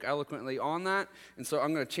eloquently on that, and so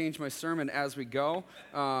I'm going to change my sermon as we go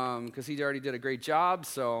because he already did a great job.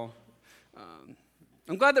 So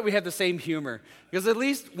I'm glad that we have the same humor because at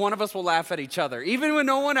least one of us will laugh at each other. Even when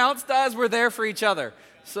no one else does, we're there for each other.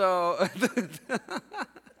 So,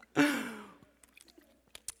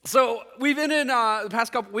 so we've been in the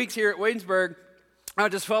past couple weeks here at Waynesburg. I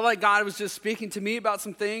just felt like God was just speaking to me about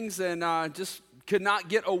some things and just could not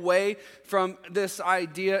get away from this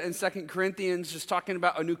idea in 2 Corinthians, just talking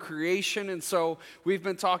about a new creation. And so we've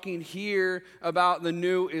been talking here about the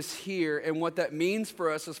new is here and what that means for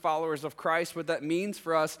us as followers of Christ, what that means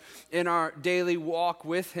for us in our daily walk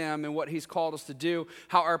with him and what he's called us to do,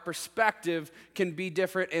 how our perspective can be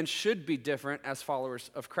different and should be different as followers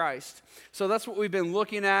of Christ. So that's what we've been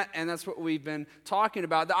looking at, and that's what we've been talking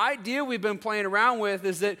about. The idea we've been playing around with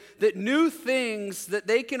is that new things, that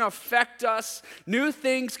they can affect us. New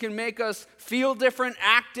things can make us feel different,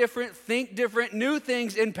 act different, think different. New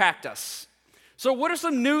things impact us. So what are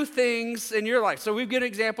some new things in your life? So we've given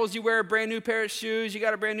examples. You wear a brand new pair of shoes. You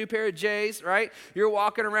got a brand new pair of J's, right? You're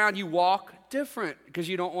walking around. You walk different because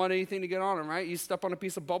you don't want anything to get on them, right? You step on a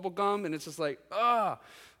piece of bubble gum and it's just like,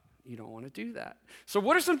 you don't want to do that. So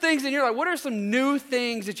what are some things in your life? What are some new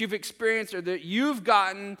things that you've experienced or that you've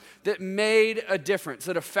gotten that made a difference,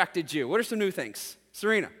 that affected you? What are some new things?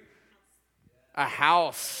 Serena? A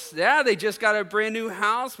house. Yeah, they just got a brand new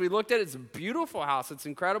house. We looked at it. It's a beautiful house. It's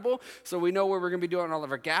incredible. So we know where we're going to be doing all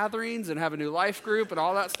of our gatherings and have a new life group and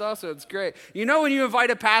all that stuff. So it's great. You know when you invite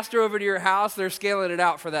a pastor over to your house, they're scaling it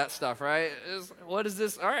out for that stuff, right? What is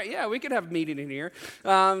this? All right, yeah, we could have a meeting in here.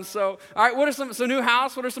 All right, what are so new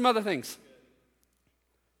house? What are some other things?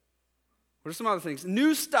 What are some other things?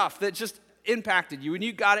 New stuff that just impacted you. When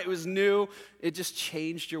you got it, it was new. It just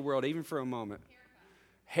changed your world, even for a moment.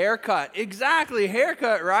 Haircut, exactly,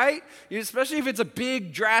 haircut, right? Especially if it's a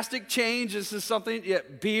big, drastic change. This is something,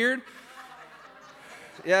 beard.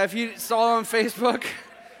 Yeah, if you saw on Facebook,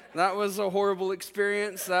 that was a horrible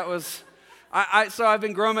experience. That was, so I've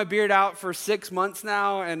been growing my beard out for 6 months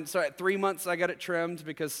now, and so at 3 months I got it trimmed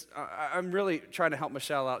because I'm really trying to help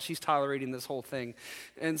Michelle out. She's tolerating this whole thing.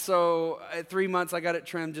 And so at 3 months I got it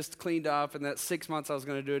trimmed, just cleaned up, and at 6 months I was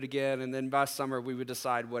going to do it again, and then by summer we would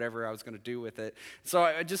decide whatever I was going to do with it. So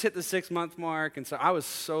I just hit the 6 month mark, and so I was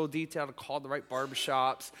so detailed. I called the right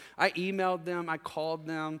barbershops. I emailed them. I called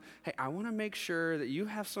them. Hey, I want to make sure that you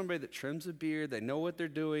have somebody that trims a beard. They know what they're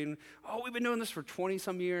doing. Oh, we've been doing this for 20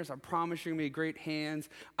 some years. I promise you're going to be great hands.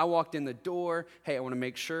 I walked in the door. Hey, I want to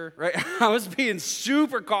make sure, right? I was being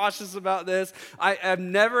super cautious about this. I've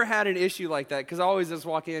never had an issue like that because I always just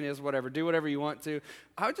walk in as whatever, do whatever you want to.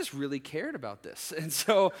 I just really cared about this. And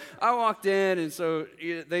so I walked in, and so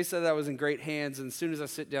they said I was in great hands. And as soon as I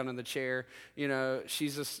sit down in the chair,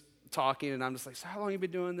 she's just talking, and I'm just like, so how long have you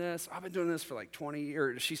been doing this? I've been doing this for like 20,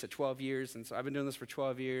 or she said 12 years, and so I've been doing this for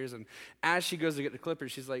 12 years. And as she goes to get the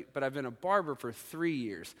clippers, she's like, but I've been a barber for 3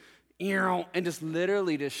 years. And just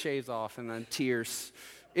literally just shaves off, and then tears.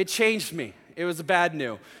 It changed me. It was a bad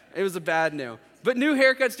new. But new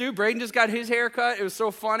haircuts do. Braden just got his haircut. It was so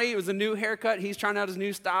funny. It was a new haircut. He's trying out his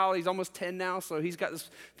new style. He's almost 10 now, so he's got this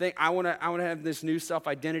thing. I want to have this new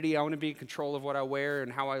self-identity. I want to be in control of what I wear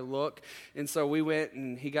and how I look. And so we went,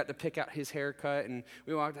 and he got to pick out his haircut, and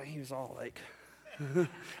we walked out. He was all like...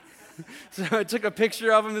 So I took a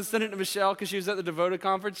picture of him and sent it to Michelle because she was at the Devoted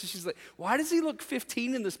conference, and she's like, why does he look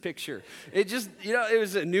 15 in this picture? It just, it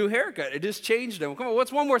was a new haircut. It just changed him. Come on,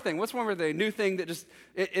 what's one more thing? New thing that just,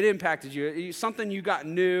 it impacted you? Something you got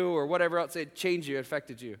new or whatever else, it changed you, it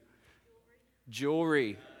affected you?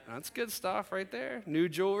 Jewelry. That's good stuff right there. New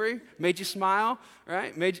jewelry. Made you smile,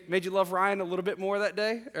 right? Made you love Ryan a little bit more that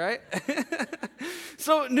day, right?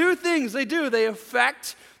 So new things, they do. They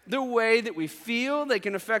affect the way that we feel. They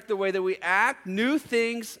can affect the way that we act. New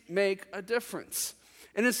things make a difference.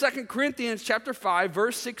 And in 2 Corinthians chapter 5,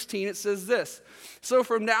 verse 16, it says this. So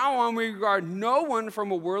from now on, we regard no one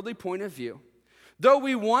from a worldly point of view. Though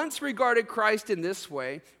we once regarded Christ in this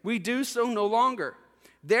way, we do so no longer.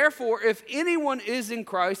 Therefore, if anyone is in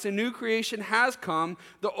Christ, a new creation has come.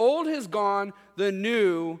 The old has gone. The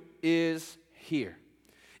new is here.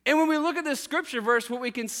 And when we look at this scripture verse, what we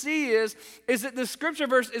can see is that the scripture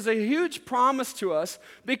verse is a huge promise to us,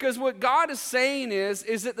 because what God is saying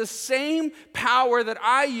is that the same power that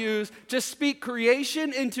I use to speak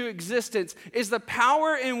creation into existence is the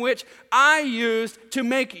power in which I used to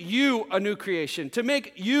make you a new creation, to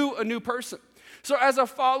make you a new person. So as a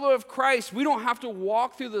follower of Christ, we don't have to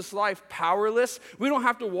walk through this life powerless. We don't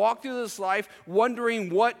have to walk through this life wondering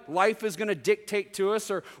what life is going to dictate to us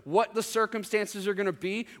or what the circumstances are going to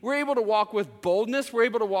be. We're able to walk with boldness. We're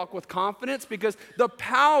able to walk with confidence because the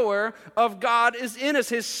power of God is in us.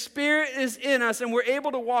 His Spirit is in us, and we're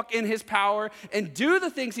able to walk in His power and do the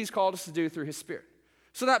things He's called us to do through His Spirit.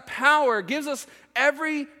 So that power gives us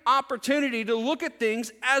every opportunity to look at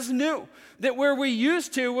things as new. That where we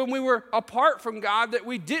used to, when we were apart from God, that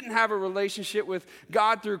we didn't have a relationship with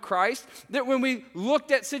God through Christ, that when we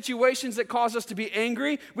looked at situations that caused us to be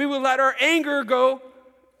angry, we would let our anger go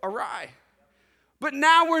awry. But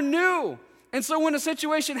now we're new. And so when a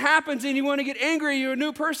situation happens and you want to get angry, you're a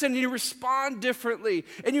new person and you respond differently.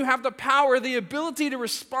 And you have the power, the ability to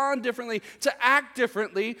respond differently, to act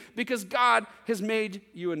differently because God has made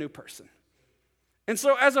you a new person. And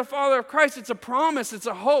so as a follower of Christ, it's a promise, it's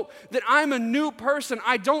a hope that I'm a new person.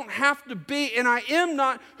 I don't have to be, and I am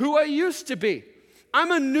not who I used to be.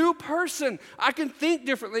 I'm a new person. I can think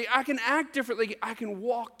differently. I can act differently. I can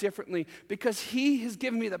walk differently because He has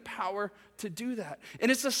given me the power to do that. And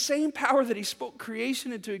it's the same power that He spoke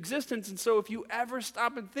creation into existence. And so if you ever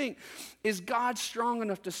stop and think, is God strong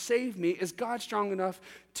enough to save me? Is God strong enough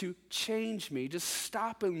to change me? Just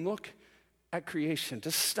stop and look at creation.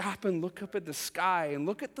 Just stop and look up at the sky and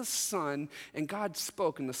look at the sun. And God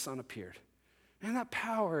spoke and the sun appeared. And that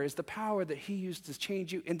power is the power that He used to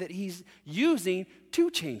change you and that He's using to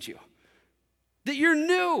change you. That you're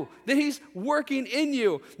new, that He's working in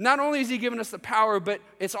you. Not only has He given us the power, but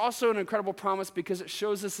it's also an incredible promise because it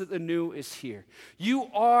shows us that the new is here. You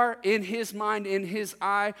are, in His mind, in His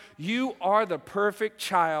eye, you are the perfect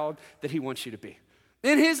child that He wants you to be.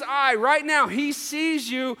 In His eye, right now, He sees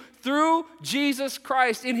you through Jesus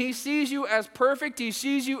Christ, and He sees you as perfect. He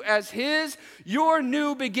sees you as His. Your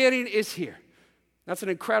new beginning is here. That's an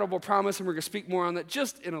incredible promise, and we're going to speak more on that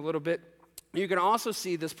just in a little bit. You can also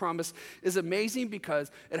see this promise is amazing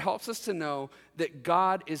because it helps us to know that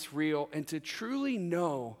God is real and to truly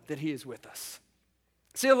know that He is with us.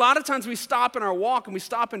 See, a lot of times we stop in our walk and we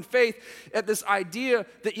stop in faith at this idea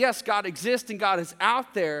that, yes, God exists and God is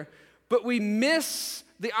out there, but we miss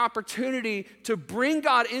the opportunity to bring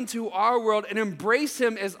God into our world and embrace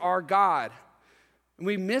Him as our God. And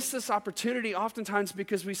we miss this opportunity oftentimes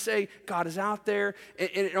because we say God is out there,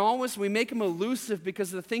 and almost we make Him elusive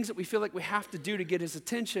because of the things that we feel like we have to do to get His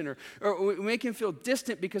attention, or we make Him feel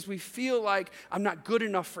distant because we feel like I'm not good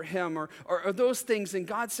enough for Him, or those things. And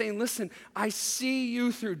God's saying, listen, I see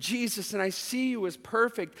you through Jesus, and I see you as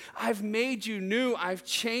perfect. I've made you new. I've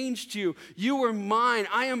changed you. You are mine.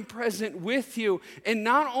 I am present with you. And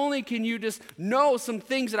not only can you just know some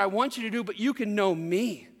things that I want you to do, but you can know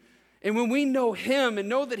me. And when we know Him and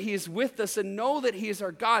know that He is with us and know that He is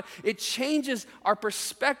our God, it changes our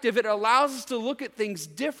perspective. It allows us to look at things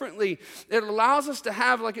differently. It allows us to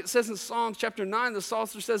have, like it says in Psalms chapter 9, the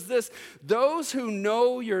psalmist says this, those who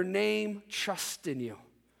know your name trust in you.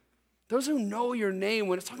 Those who know your name,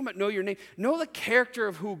 when it's talking about know your name, know the character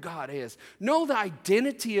of who God is. Know the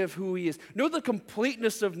identity of who He is. Know the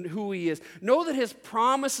completeness of who He is. Know that His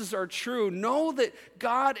promises are true. Know that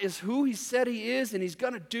God is who He said He is and He's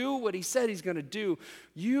going to do what He said He's going to do.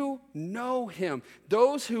 You know Him.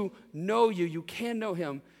 Those who know you, you can know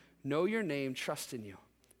Him, know your name, trust in you.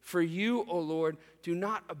 For you, O Lord, do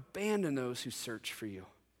not abandon those who search for you.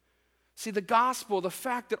 See, the gospel, the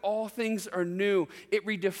fact that all things are new, it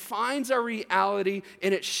redefines our reality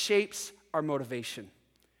and it shapes our motivation.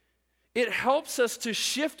 It helps us to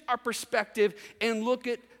shift our perspective and look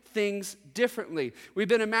at things differently. We've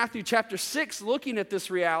been in Matthew chapter 6 looking at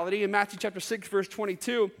this reality. In Matthew chapter 6, verse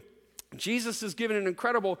 22, Jesus is giving an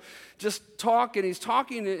incredible just talk, and He's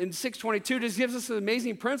talking in 6:22, just gives us an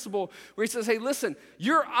amazing principle where He says, hey, listen,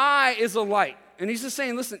 your eye is a light. And He's just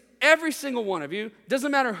saying, listen, every single one of you,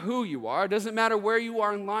 doesn't matter who you are, doesn't matter where you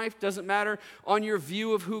are in life, doesn't matter on your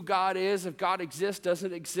view of who God is, if God exists,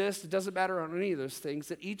 doesn't exist, it doesn't matter on any of those things,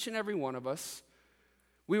 that each and every one of us,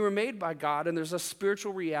 we were made by God, and there's a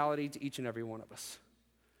spiritual reality to each and every one of us.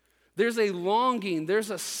 There's a longing, there's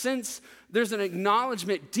a sense, there's an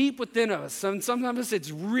acknowledgement deep within us. And sometimes it's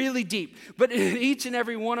really deep. But in each and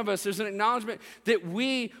every one of us, there's an acknowledgement that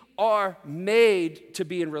we are made to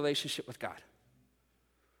be in relationship with God.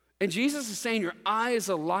 And Jesus is saying your eye is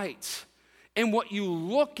a light. And what you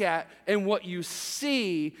look at and what you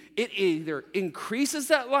see, it either increases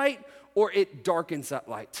that light or it darkens that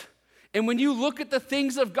light. And when you look at the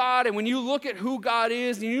things of God and when you look at who God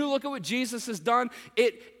is and you look at what Jesus has done,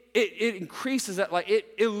 it increases that light. It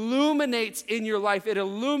illuminates in your life. It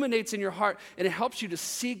illuminates in your heart. And it helps you to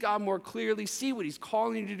see God more clearly, see what He's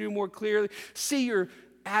calling you to do more clearly, see your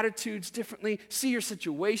attitudes differently, see your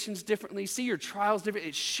situations differently, see your trials differently.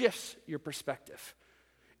 It shifts your perspective.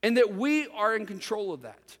 And that we are in control of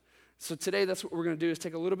that. So today, that's what we're going to do, is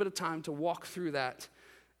take a little bit of time to walk through that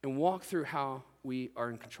and walk through how we are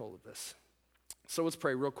in control of this. So let's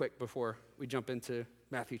pray real quick before we jump into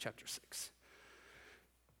Matthew chapter 6.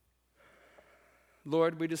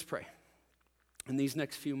 Lord, we just pray in these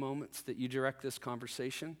next few moments that you direct this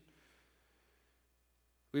conversation.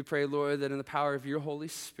 We pray, Lord, that in the power of your Holy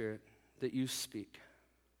Spirit, that you speak.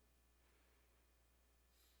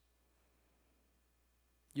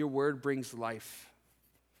 Your word brings life.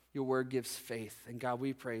 Your word gives faith. And God,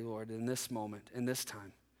 we pray, Lord, in this moment, in this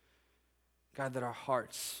time, God, that our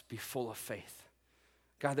hearts be full of faith.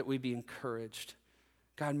 God, that we be encouraged.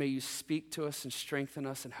 God, may you speak to us and strengthen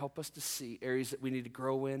us and help us to see areas that we need to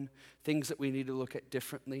grow in, things that we need to look at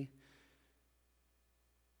differently.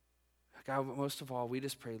 God, but most of all, we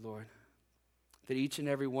just pray, Lord, that each and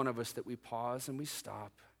every one of us, that we pause and we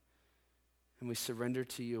stop and we surrender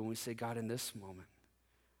to you and we say, God, in this moment,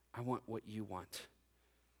 I want what you want.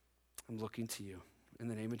 I'm looking to you. In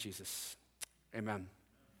the name of Jesus, amen.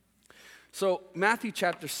 So Matthew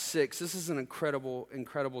chapter 6, this is an incredible,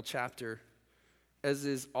 incredible chapter, as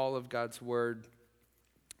is all of God's word.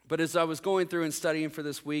 But as I was going through and studying for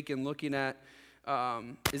this week and looking at,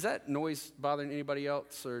 is that noise bothering anybody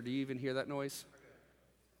else, or do you even hear that noise?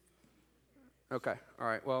 Okay, all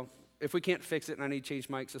right. Well, if we can't fix it and I need to change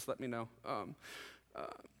mics, just let me know. All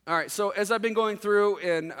right, so as I've been going through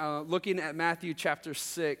and looking at Matthew chapter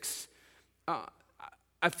 6,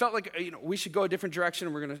 I felt like, we should go a different direction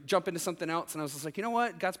and we're going to jump into something else. And I was just like, you know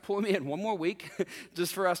what? God's pulling me in one more week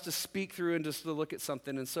just for us to speak through and just to look at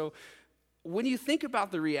something. And so when you think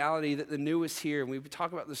about the reality that the new is here, and we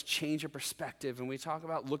talk about this change of perspective, and we talk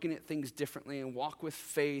about looking at things differently and walk with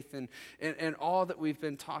faith and all that we've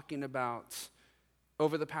been talking about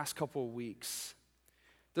over the past couple of weeks,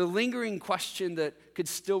 the lingering question that could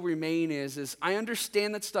still remain is I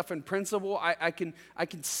understand that stuff in principle. I can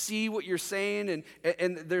see what you're saying,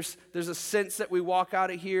 and there's a sense that we walk out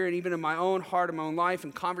of here, and even in my own heart, in my own life,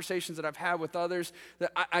 and conversations that I've had with others,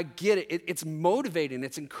 that I get it. It's motivating,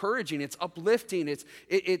 it's encouraging, it's uplifting,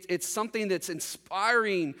 it's something that's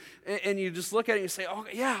inspiring, and you just look at it and you say, oh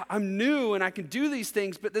yeah, I'm new and I can do these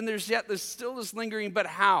things, but then there's still this lingering, but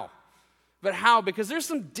how? But how? Because there's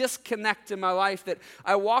some disconnect in my life that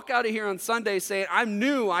I walk out of here on Sunday saying, I'm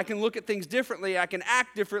new, I can look at things differently, I can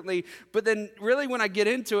act differently, but then really when I get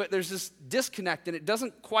into it, there's this disconnect, and it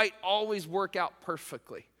doesn't quite always work out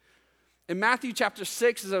perfectly. In Matthew chapter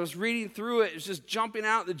 6, as I was reading through it, it's just jumping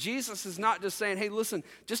out that Jesus is not just saying, hey, listen,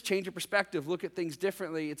 just change your perspective, look at things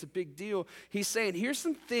differently, it's a big deal. He's saying, here's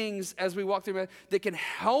some things as we walk through that can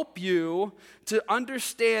help you to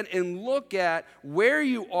understand and look at where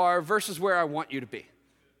you are versus where I want you to be.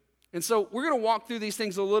 And so we're going to walk through these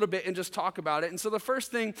things a little bit and just talk about it. And so the first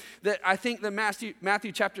thing that I think that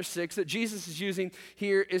Matthew chapter 6 that Jesus is using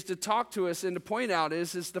here is to talk to us and to point out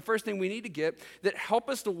is the first thing we need to get that help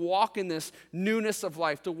us to walk in this newness of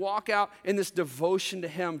life, to walk out in this devotion to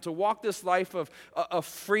him, to walk this life of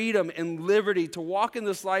freedom and liberty, to walk in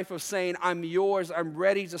this life of saying, I'm yours, I'm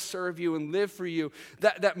ready to serve you and live for you.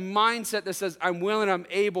 That mindset that says, I'm willing, I'm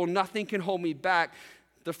able, nothing can hold me back.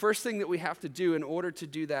 The first thing that we have to do in order to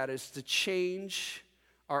do that is to change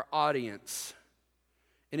our audience.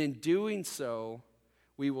 And in doing so,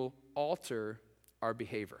 we will alter our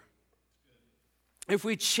behavior. If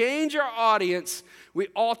we change our audience, we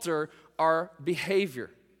alter our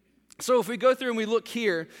behavior. So if we go through and we look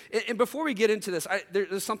here, and before we get into this,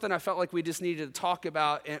 there's something I felt like we just needed to talk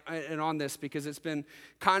about and on this, because it's been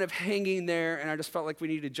kind of hanging there, and I just felt like we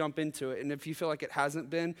need to jump into it. And if you feel like it hasn't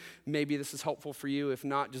been, maybe this is helpful for you. If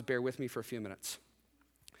not, just bear with me for a few minutes.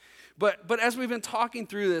 But as we've been talking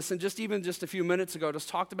through this, and just a few minutes ago, just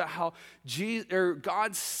talked about how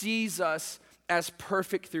God sees us as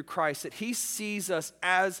perfect through Christ, that he sees us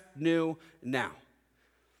as new now.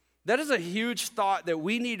 That is a huge thought that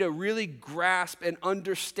we need to really grasp and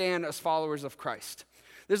understand as followers of Christ.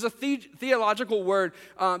 There's a theological word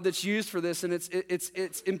that's used for this, and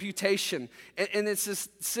it's imputation. And it's this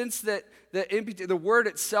sense that the word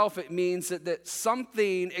itself, it means that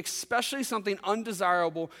something, especially something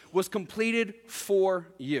undesirable, was completed for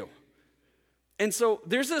you. And so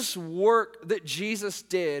there's this work that Jesus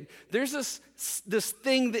did. There's this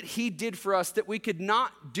thing that he did for us that we could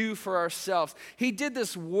not do for ourselves. He did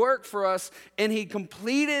this work for us, and he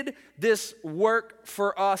completed this work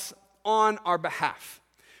for us on our behalf.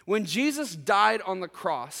 When Jesus died on the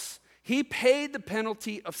cross, he paid the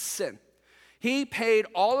penalty of sin. He paid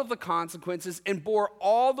all of the consequences and bore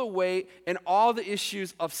all the weight and all the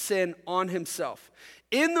issues of sin on himself.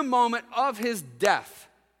 in the moment of his death,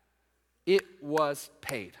 it was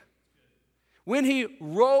paid. When he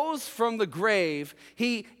rose from the grave,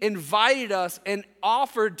 he invited us and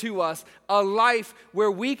offered to us a life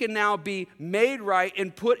where we can now be made right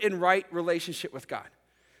and put in right relationship with God.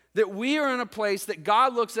 That we are in a place that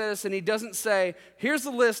God looks at us and he doesn't say, here's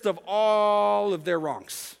a list of all of their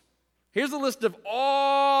wrongs. Here's a list of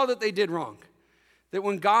all that they did wrong. That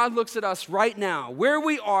when God looks at us right now, where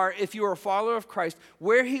we are, if you are a follower of Christ,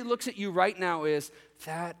 where he looks at you right now is,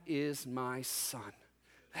 that is my son.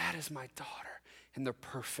 That is my daughter. And they're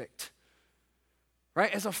perfect.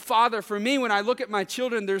 Right? As a father, for me, when I look at my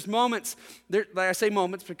children, there's moments, like I say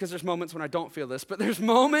moments because there's moments when I don't feel this, but there's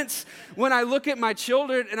moments when I look at my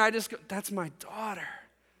children and I just go, that's my daughter.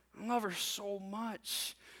 I love her so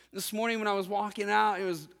much. This morning when I was walking out, it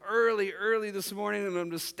was early this morning, and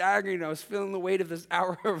I'm just staggering. I was feeling the weight of this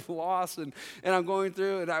hour of loss, and I'm going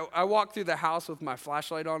through, and I walked through the house with my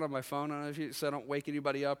flashlight on my phone. I don't know so I don't wake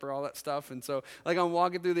anybody up or all that stuff. And so, like, I'm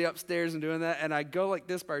walking through the upstairs and doing that, and I go like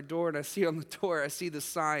this by our door, and I see on the door, I see the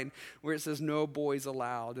sign where it says, "No boys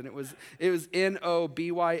allowed," and it was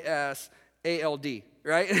NOBYSALD.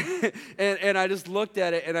 Right? and I just looked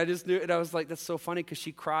at it and I just knew, and I was like, that's so funny because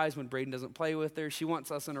she cries when Braden doesn't play with her. She wants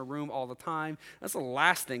us in her room all the time. That's the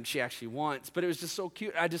last thing she actually wants. But it was just so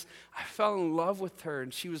cute. I fell in love with her,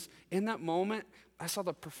 and she was, in that moment, I saw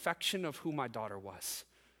the perfection of who my daughter was.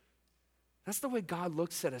 That's the way God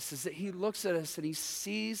looks at us, is that he looks at us and he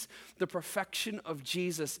sees the perfection of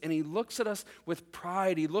Jesus, and he looks at us with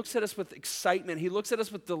pride. He looks at us with excitement. He looks at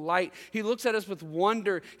us with delight. He looks at us with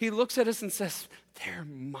wonder. He looks at us and says, they're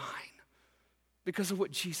mine because of what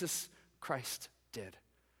Jesus Christ did.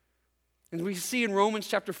 And we see in Romans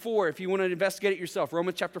chapter 4, if you want to investigate it yourself,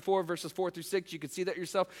 Romans chapter 4, verses 4 through 6, you can see that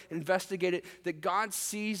yourself, investigate it, that God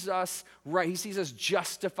sees us right. He sees us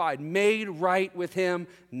justified, made right with him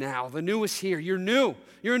now. The new is here. You're new.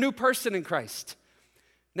 You're a new person in Christ.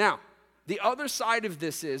 Now, the other side of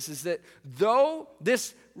this is that though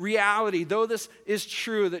this reality, though this is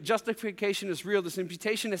true, that justification is real, this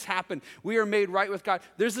imputation has happened, we are made right with God,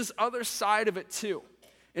 there's this other side of it too.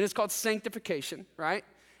 And it's called sanctification, right?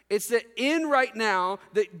 It's that in right now,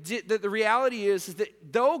 that the reality is that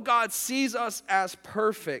though God sees us as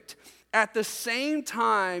perfect, at the same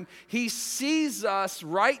time, he sees us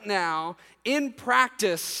right now in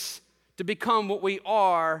practice to become what we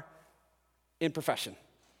are in profession.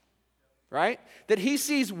 Right? That he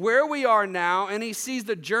sees where we are now, and he sees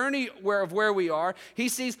the journey of where we are. He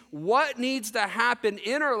sees what needs to happen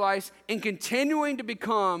in our lives in continuing to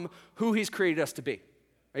become who he's created us to be.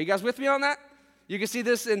 Are you guys with me on that? You can see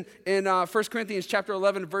this in 1 Corinthians chapter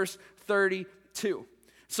 11, verse 32.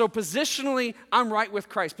 So positionally, I'm right with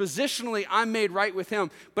Christ. Positionally, I'm made right with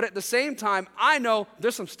him. But at the same time, I know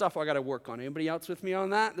there's some stuff I got to work on. Anybody else with me on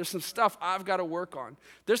that? There's some stuff I've got to work on.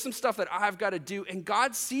 There's some stuff that I've got to do. And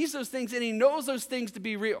God sees those things, and he knows those things to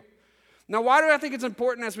be real. Now, why do I think it's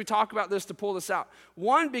important as we talk about this to pull this out?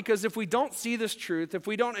 One, because if we don't see this truth, if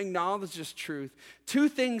we don't acknowledge this truth, two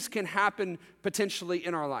things can happen potentially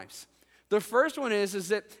in our lives. The first one is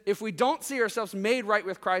that if we don't see ourselves made right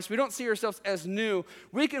with Christ, we don't see ourselves as new,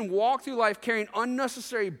 we can walk through life carrying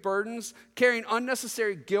unnecessary burdens, carrying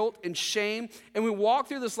unnecessary guilt and shame, and we walk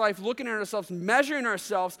through this life looking at ourselves, measuring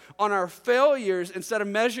ourselves on our failures instead of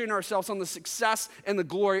measuring ourselves on the success and the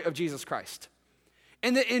glory of Jesus Christ.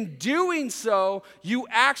 And that in doing so, you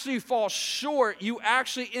actually fall short. You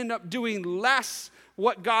actually end up doing less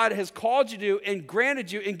what God has called you to do and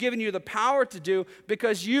granted you and given you the power to do,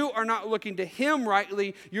 because you are not looking to him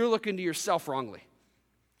rightly, you're looking to yourself wrongly.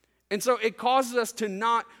 And so it causes us to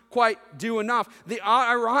not quite do enough. The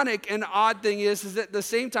ironic and odd thing is that at the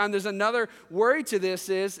same time, there's another worry to this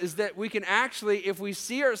is that we can actually, if we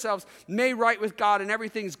see ourselves made right with God and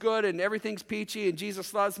everything's good and everything's peachy and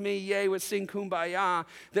Jesus loves me, yay, let's sing kumbaya,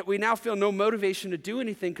 that we now feel no motivation to do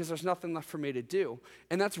anything because there's nothing left for me to do.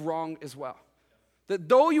 And that's wrong as well. That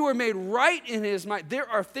though you were made right in his mind, there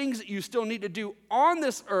are things that you still need to do on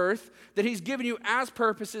this earth that he's given you as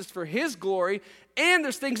purposes for his glory, and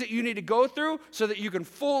there's things that you need to go through so that you can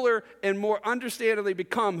fuller and more understandably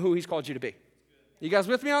become who he's called you to be. You guys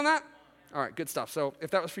with me on that? All right, good stuff. So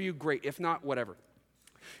if that was for you, great. If not, whatever.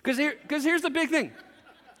 Because here's the big thing.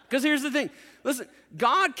 Because here's the thing. Listen,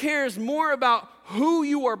 God cares more about who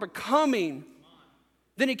you are becoming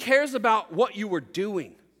than he cares about what you were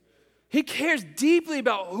doing. He cares deeply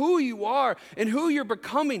about who you are and who you're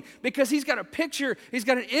becoming, because he's got a picture, he's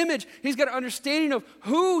got an image, he's got an understanding of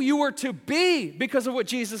who you were to be because of what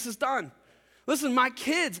Jesus has done. Listen, my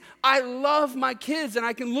kids, I love my kids, and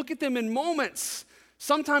I can look at them in moments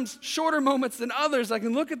Sometimes shorter moments than others, I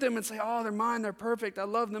can look at them and say, oh, they're mine, they're perfect, I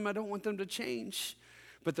love them, I don't want them to change.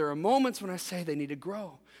 But there are moments when I say they need to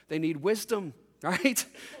grow. They need wisdom, right?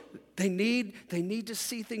 They need to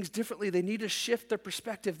see things differently. They need to shift their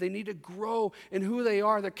perspective. They need to grow in who they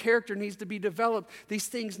are. Their character needs to be developed. These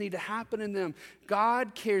things need to happen in them.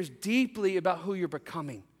 God cares deeply about who you're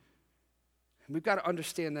becoming. And we've got to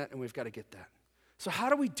understand that, and we've got to get that. So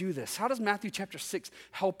how do we do this? How does Matthew chapter 6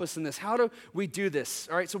 help us in this? How do we do this?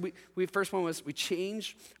 All right, so we first one was we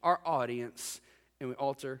change our audience and we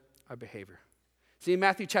alter our behavior. See, in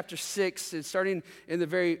Matthew chapter 6, and starting in the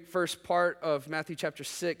very first part of Matthew chapter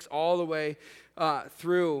 6, all the way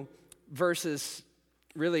through verses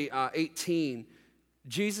really 18,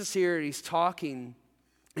 Jesus here, he's talking,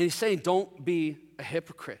 and he's saying, don't be a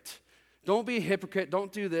hypocrite. Don't be a hypocrite.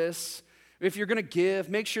 Don't do this. If you're going to give,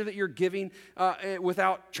 make sure that you're giving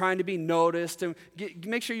without trying to be noticed. And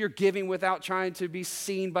make sure you're giving without trying to be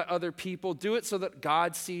seen by other people. Do it so that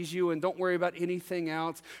God sees you, and don't worry about anything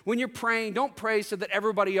else. When you're praying, don't pray so that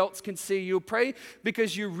everybody else can see you. Pray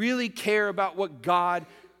because you really care about what God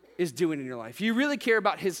is doing in your life. You really care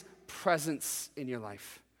about his presence in your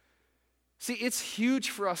life. See, it's huge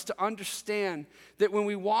for us to understand that when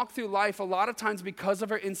we walk through life, a lot of times because of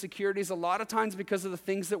our insecurities, a lot of times because of the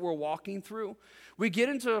things that we're walking through, we get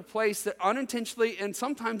into a place that unintentionally and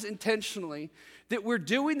sometimes intentionally, that we're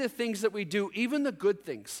doing the things that we do, even the good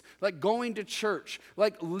things, like going to church,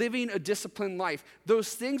 like living a disciplined life.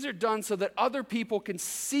 Those things are done so that other people can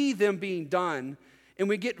see them being done, and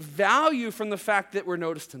we get value from the fact that we're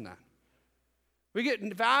noticed in that. We get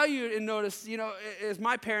valued and noticed, as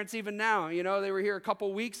my parents even now, they were here a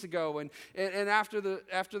couple weeks ago, and after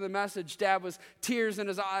the message, Dad was tears in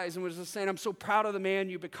his eyes and was just saying, I'm so proud of the man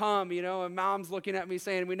you become, and Mom's looking at me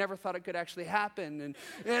saying, we never thought it could actually happen,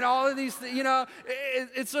 and all of these things,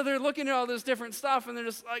 and so they're looking at all this different stuff, and they're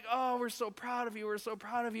just like, oh, we're so proud of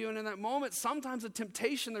you, and in that moment, sometimes the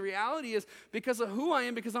temptation, the reality is, because of who I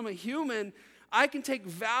am, because I'm a human, I can take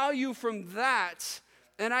value from that.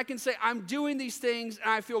 And I can say, I'm doing these things,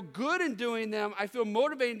 and I feel good in doing them. I feel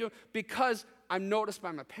motivated to do them because I'm noticed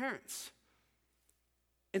by my parents.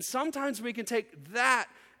 And sometimes we can take that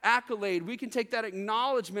accolade, we can take that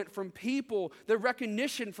acknowledgement from people, the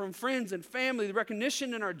recognition from friends and family, the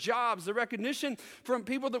recognition in our jobs, the recognition from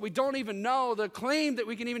people that we don't even know, the claim that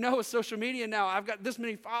we can even know with social media now. I've got this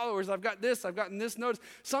many followers, I've got this, I've gotten this notice.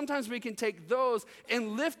 Sometimes we can take those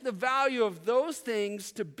and lift the value of those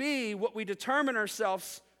things to be what we determine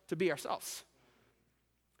ourselves to be ourselves.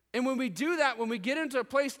 And when we do that, when we get into a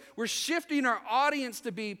place, we're shifting our audience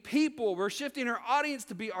to be people. We're shifting our audience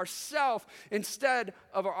to be ourselves instead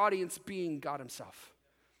of our audience being God himself.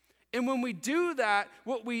 And when we do that,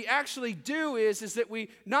 what we actually do is that we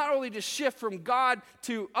not only just shift from God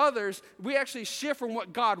to others, we actually shift from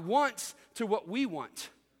what God wants to what we want.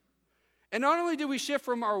 And not only do we shift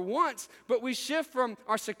from our wants, but we shift from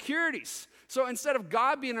our securities. So instead of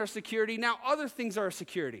God being our security, now other things are our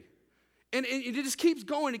security. And it just keeps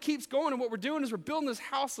going, and what we're doing is we're building this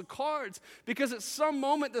house of cards, because at some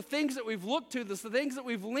moment, the things that we've looked to, the things that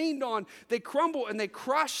we've leaned on, they crumble and they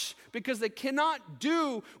crush because they cannot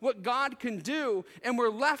do what God can do, and we're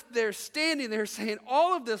left there standing there saying,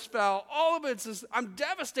 all of this fell, all of it's just, I'm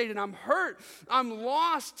devastated, I'm hurt, I'm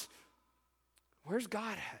lost. Where's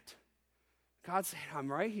God at? God's saying, I'm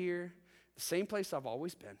right here, the same place I've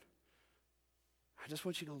always been. I just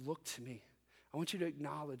want you to look to me. I want you to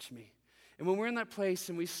acknowledge me. And when we're in that place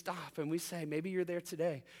and we stop and we say, maybe you're there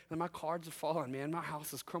today, and my cards are falling, man, my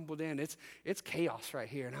house is crumbled in. It's chaos right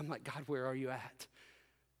here. And I'm like, God, where are you at?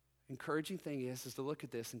 Encouraging thing is to look at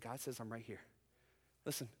this, and God says, I'm right here.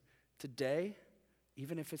 Listen, today,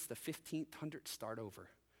 even if it's the 1500th start over,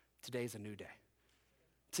 today's a new day.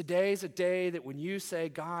 Today is a day that when you say,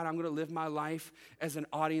 God, I'm going to live my life as an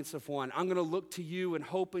audience of one. I'm going to look to you and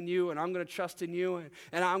hope in you, and I'm going to trust in you,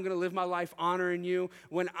 and I'm going to live my life honoring you.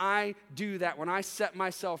 When I do that, when I set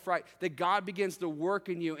myself right, that God begins to work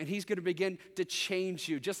in you, and he's going to begin to change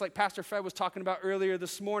you. Just like Pastor Fred was talking about earlier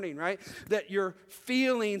this morning, right? That your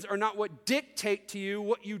feelings are not what dictate to you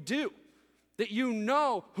what you do. That you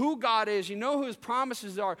know who God is, you know who his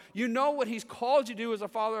promises are, you know what he's called you to do as a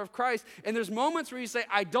follower of Christ, and there's moments where you say,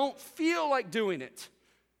 I don't feel like doing it,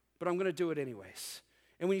 but I'm going to do it anyways.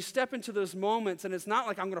 And when you step into those moments, and it's not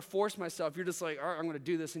like I'm going to force myself, you're just like, all right, I'm going to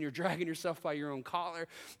do this, and you're dragging yourself by your own collar.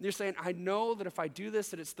 You're saying, I know that if I do this,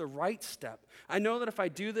 that it's the right step. I know that if I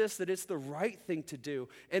do this, that it's the right thing to do.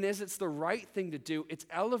 And as it's the right thing to do, it's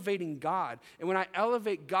elevating God. And when I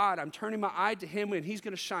elevate God, I'm turning my eye to him, and he's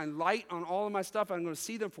going to shine light on all of my stuff. I'm going to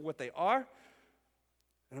see them for what they are,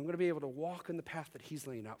 and I'm going to be able to walk in the path that he's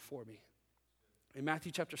laying out for me. In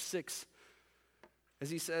Matthew chapter 6, as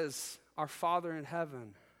he says, our Father in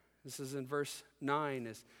heaven, this is in verse 9,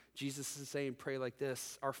 as Jesus is saying, pray like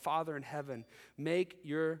this, our Father in heaven, may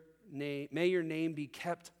your name be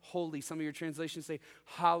kept holy. Some of your translations say,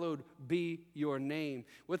 hallowed be your name.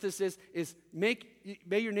 What this is may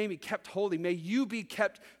your name be kept holy. May you be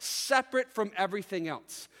kept separate from everything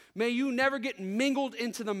else. May you never get mingled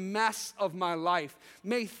into the mess of my life.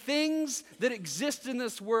 May things that exist in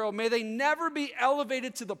this world, may they never be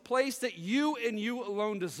elevated to the place that you and you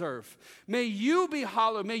alone deserve. May you be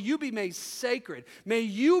hallowed. May you be made sacred. May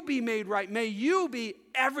you be made right. May you be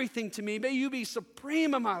everything to me. May you be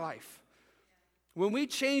supreme in my life. When we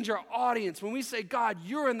change our audience, when we say, God,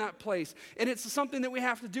 you're in that place, and it's something that we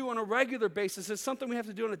have to do on a regular basis, it's something we have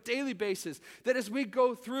to do on a daily basis, that as we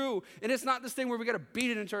go through, and it's not this thing where we got to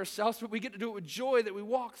beat it into ourselves, but we get to do it with joy, that we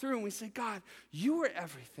walk through and we say, God, you are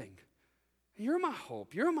everything. You're my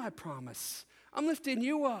hope. You're my promise. I'm lifting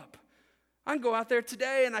you up. I can go out there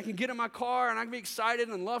today and I can get in my car and I can be excited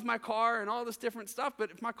and love my car and all this different stuff,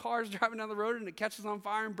 but if my car is driving down the road and it catches on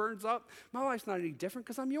fire and burns up, my life's not any different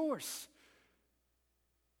because I'm yours.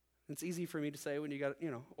 It's easy for me to say when you got,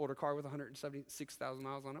 older car with 176,000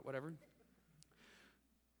 miles on it, whatever.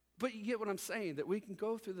 But you get what I'm saying, that we can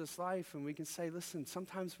go through this life and we can say, listen,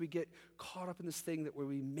 sometimes we get caught up in this thing where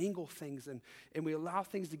we mingle things and we allow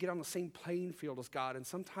things to get on the same playing field as God. And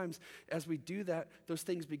sometimes as we do that, those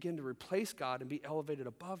things begin to replace God and be elevated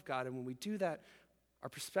above God. And when we do that, our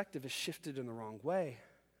perspective is shifted in the wrong way.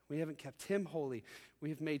 We haven't kept him holy.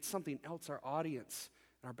 We have made something else our audience.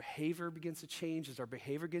 And our behavior begins to change. As our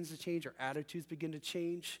behavior begins to change, our attitudes begin to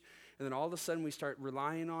change. And then all of a sudden we start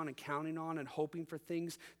relying on and counting on and hoping for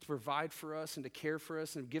things to provide for us and to care for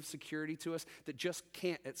us and give security to us that just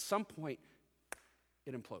can't. At some point,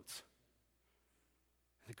 it implodes.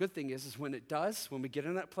 The good thing is when it does, when we get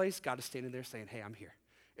in that place, God is standing there saying, hey, I'm here.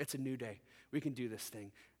 It's a new day. We can do this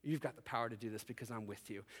thing. You've got the power to do this because I'm with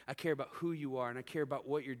you. I care about who you are, and I care about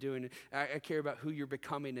what you're doing. I care about who you're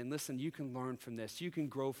becoming. And listen, you can learn from this. You can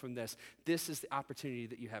grow from this. This is the opportunity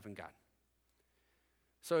that you have in God.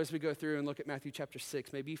 So as we go through and look at Matthew chapter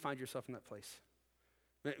 6, maybe you find yourself in that place.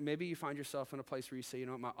 Maybe you find yourself in a place where you say, you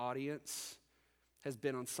know what, my audience has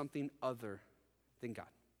been on something other than God.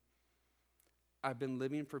 I've been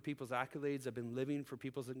living for people's accolades. I've been living for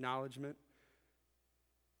people's acknowledgement.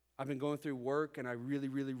 I've been going through work, and I really,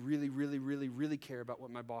 really, really, really, really, really care about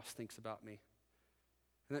what my boss thinks about me.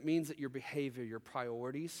 And that means that your behavior, your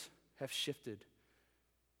priorities have shifted.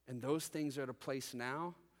 And those things are at a place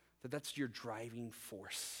now that's your driving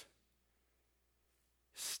force.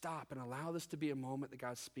 Stop and allow this to be a moment that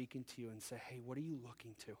God's speaking to you and say, hey, what are you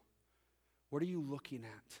looking to? What are you looking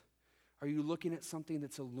at? Are you looking at something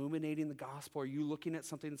that's illuminating the gospel? Are you looking at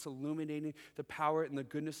something that's illuminating the power and the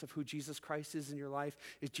goodness of who Jesus Christ is in your life?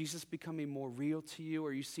 Is Jesus becoming more real to you?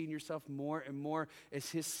 Are you seeing yourself more and more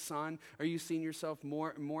as his son? Are you seeing yourself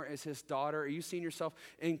more and more as his daughter? Are you seeing yourself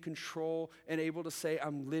in control and able to say,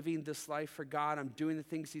 I'm living this life for God. I'm doing the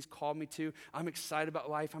things he's called me to. I'm excited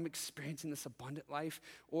about life. I'm experiencing this abundant life.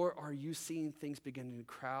 Or are you seeing things beginning to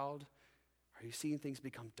crowd? Are you seeing things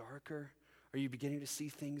become darker? Are you beginning to see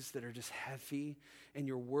things that are just heavy and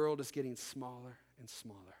your world is getting smaller and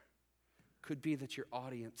smaller? Could be that your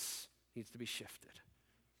audience needs to be shifted.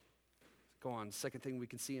 Go on. Second thing we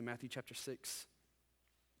can see in Matthew chapter 6.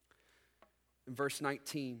 In verse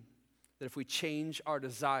 19, that if we change our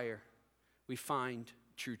desire, we find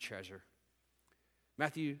true treasure.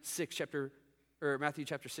 Matthew chapter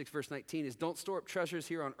 6, verse 19 is, don't store up treasures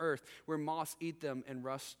here on earth where moths eat them and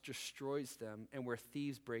rust destroys them and where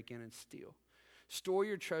thieves break in and steal. Store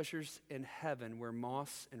your treasures in heaven where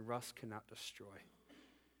moths and rust cannot destroy.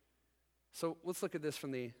 So let's look at this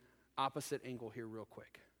from the opposite angle here real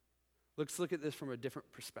quick. Let's look at this from a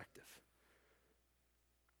different perspective.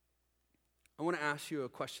 I want to ask you a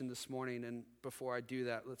question this morning, and before I do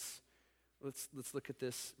that, let's look at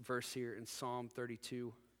this verse here in Psalm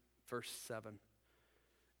 32, verse 7.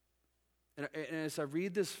 And as I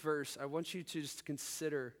read this verse, I want you to just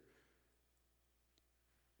consider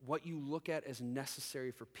what you look at as necessary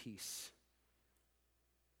for peace.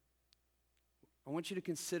 I want you to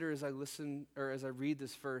consider as I read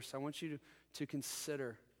this verse, I want you to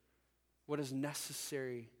consider what is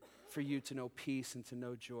necessary for you to know peace and to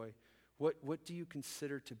know joy. What do you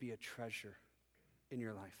consider to be a treasure in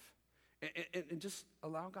your life? And just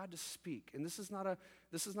allow God to speak. And this is not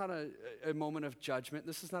a moment of judgment.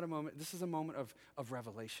 This is a moment of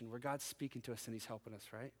revelation where God's speaking to us and he's helping us,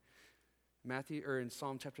 right? In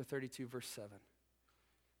Psalm chapter 32, verse 7.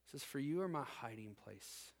 It says, for you are my hiding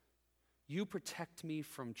place. You protect me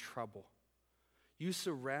from trouble. You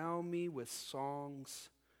surround me with songs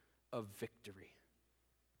of victory.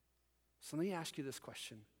 So let me ask you this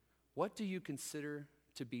question. What do you consider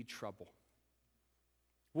to be trouble?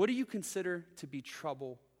 What do you consider to be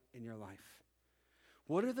trouble in your life?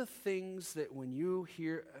 What are the things that when you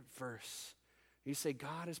hear a verse, you say,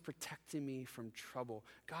 God is protecting me from trouble.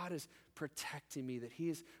 God is protecting me, that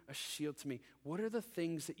he is a shield to me. What are the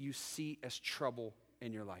things that you see as trouble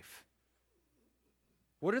in your life?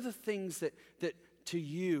 What are the things that to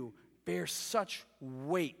you bear such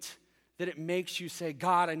weight that it makes you say,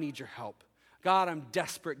 God, I need your help. God, I'm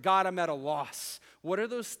desperate. God, I'm at a loss. What are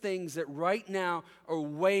those things that right now are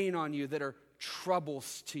weighing on you, that are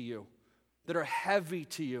troubles to you, that are heavy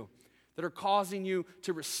to you, that are causing you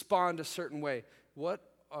to respond a certain way? What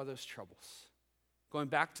are those troubles? Going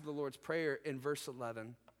back to the Lord's Prayer in verse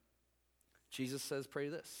 11, Jesus says, pray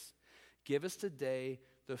this: give us today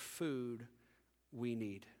the food we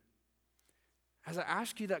need. As I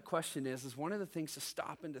ask you that question is one of the things to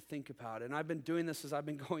stop and to think about. And I've been doing this as I've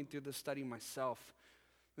been going through this study myself.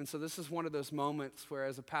 And so this is one of those moments where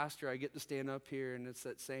as a pastor, I get to stand up here and it's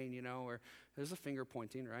that saying, where there's a finger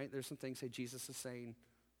pointing, right? There's some things, hey, Jesus is saying,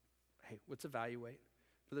 hey, let's evaluate.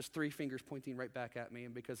 But there's 3 fingers pointing right back at me,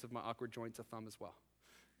 and because of my awkward joints, a thumb as well.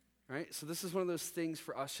 Right? So this is one of those things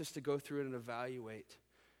for us just to go through it and evaluate.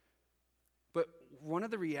 But one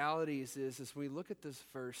of the realities is when we look at this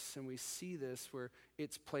verse and we see this where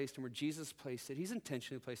it's placed and where Jesus placed it, he's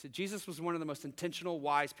intentionally placed it. Jesus was one of the most intentional,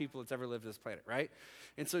 wise people that's ever lived on this planet, right?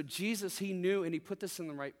 And so Jesus, he knew and he put this in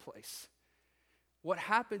the right place. What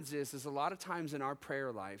happens is a lot of times in our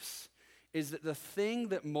prayer lives is that the thing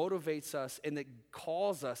that motivates us and that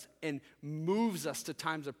calls us and moves us to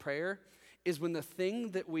times of prayer is when the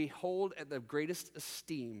thing that we hold at the greatest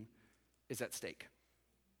esteem is at stake.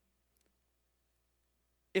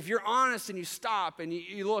 If you're honest and you stop and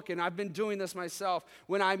you look, and I've been doing this myself,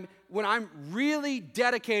 when I'm really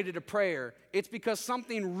dedicated to prayer, it's because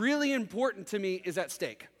something really important to me is at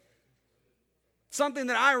stake. Something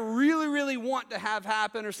that I really, really want to have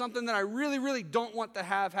happen, or something that I really, really don't want to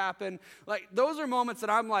have happen. Like, those are moments that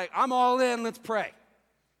I'm like, I'm all in, let's pray.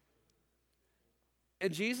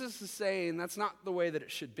 And Jesus is saying that's not the way that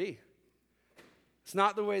it should be. It's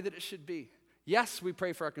not the way that it should be. Yes, we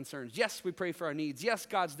pray for our concerns. Yes, we pray for our needs. Yes,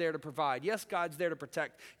 God's there to provide. Yes, God's there to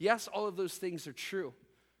protect. Yes, all of those things are true.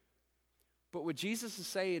 But what Jesus is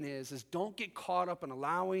saying is don't get caught up in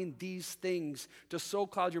allowing these things to so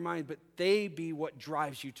cloud your mind, but they be what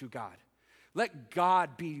drives you to God. Let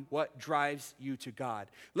God be what drives you to God.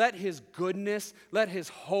 Let his goodness, let his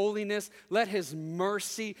holiness, let his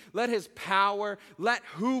mercy, let his power, let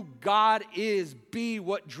who God is be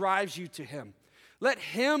what drives you to him. Let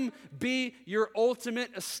him be your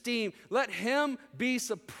ultimate esteem. Let him be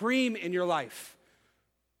supreme in your life.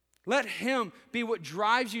 Let him be what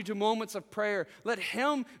drives you to moments of prayer. Let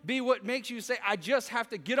him be what makes you say, I just have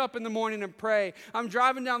to get up in the morning and pray. I'm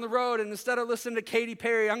driving down the road, and instead of listening to Katy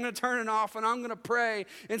Perry, I'm going to turn it off and I'm going to pray.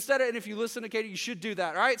 And if you listen to Katy, you should do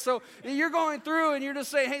that, right? So you're going through and you're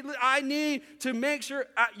just saying, hey, I need to make sure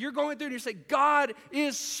you're going through and you say, God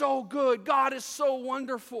is so good. God is so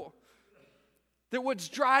wonderful. That what's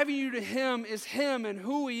driving you to him is him and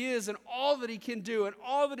who he is and all that he can do and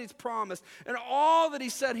all that he's promised and all that he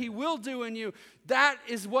said he will do in you. That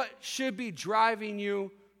is what should be driving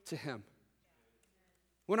you to him.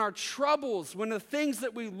 When our troubles, when the things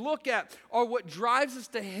that we look at are what drives us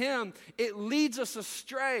to him, it leads us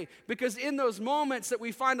astray. Because in those moments that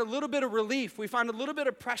we find a little bit of relief, we find a little bit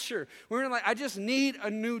of pressure. We're like, I just need a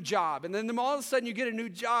new job. And then all of a sudden you get a new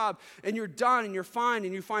job and you're done and you're fine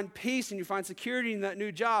and you find peace and you find security in that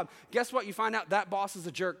new job. Guess what? You find out that boss is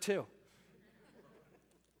a jerk too.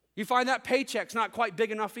 You find that paycheck's not quite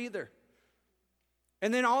big enough either.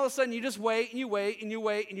 And then all of a sudden you just wait and you wait and you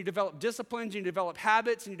wait and you develop disciplines and you develop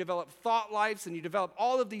habits and you develop thought lives and you develop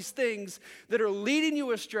all of these things that are leading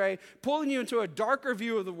you astray, pulling you into a darker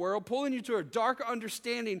view of the world, pulling you to a darker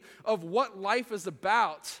understanding of what life is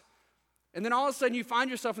about. And then all of a sudden you find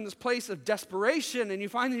yourself in this place of desperation and you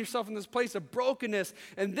find yourself in this place of brokenness.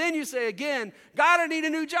 And then you say again, God, I need a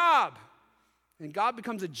new job. And God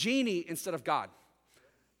becomes a genie instead of God.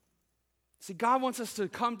 See, God wants us to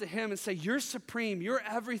come to him and say, you're supreme, you're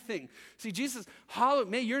everything. See, Jesus,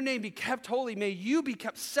 may your name be kept holy. May you be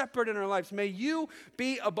kept separate in our lives. May you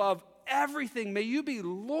be above everything. May you be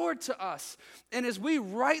Lord to us. And as we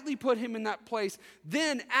rightly put him in that place,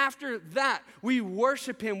 then after that, we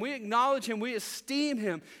worship him, we acknowledge him, we esteem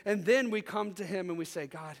him, and then we come to him and we say,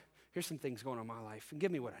 God, here's some things going on in my life, and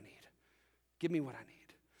give me what I need. Give me what I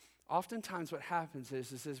need. Oftentimes what happens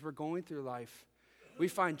is as we're going through life, We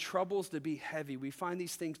find troubles to be heavy. We find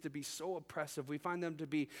these things to be so oppressive. We find them to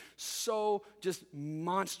be so just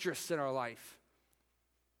monstrous in our life.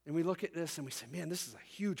 And we look at this and we say, man, this is a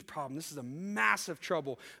huge problem. This is a massive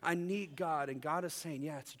trouble. I need God. And God is saying,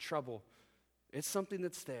 yeah, it's a trouble. It's something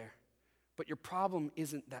that's there. But your problem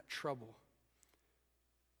isn't that trouble.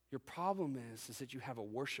 Your problem is that you have a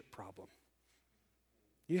worship problem.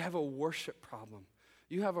 You have a worship problem.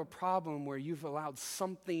 You have a problem where you've allowed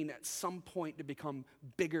something at some point to become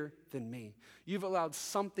bigger than me. You've allowed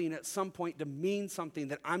something at some point to mean something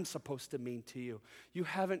that I'm supposed to mean to you. You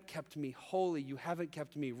haven't kept me holy. You haven't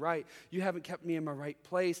kept me right. You haven't kept me in my right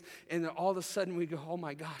place. And then all of a sudden we go, oh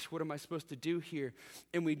my gosh, what am I supposed to do here?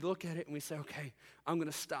 And we look at it and we say, okay, I'm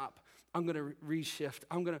going to stop. I'm going to reshift.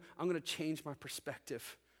 I'm going to change my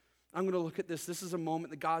perspective. I'm going to look at this. This is a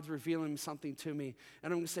moment that God's revealing something to me.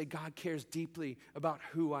 And I'm going to say, God cares deeply about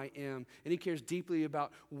who I am. And he cares deeply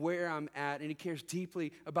about where I'm at. And he cares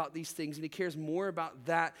deeply about these things. And he cares more about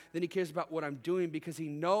that than he cares about what I'm doing, because he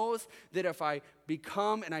knows that if I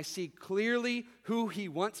become and I see clearly who he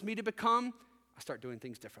wants me to become, I start doing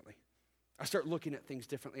things differently. I start looking at things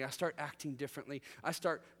differently. I start acting differently. I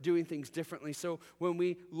start doing things differently. So when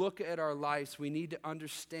we look at our lives, we need to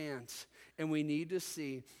understand and we need to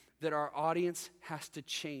see that our audience has to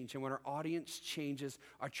change. And when our audience changes,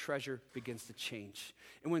 our treasure begins to change.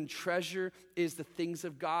 And when treasure is the things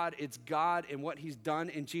of God, it's God and what he's done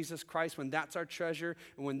in Jesus Christ. When that's our treasure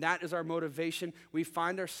and when that is our motivation, we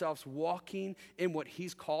find ourselves walking in what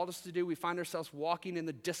he's called us to do. We find ourselves walking in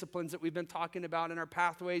the disciplines that we've been talking about in our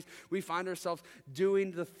pathways. We find ourselves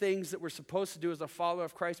doing the things that we're supposed to do as a follower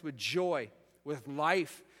of Christ with joy, with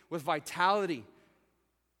life, with vitality.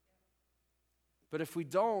 But if we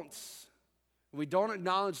don't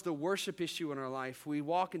acknowledge the worship issue in our life, we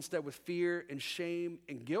walk instead with fear and shame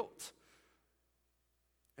and guilt.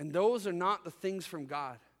 And those are not the things from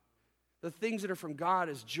God. The things that are from God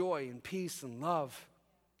is joy and peace and love.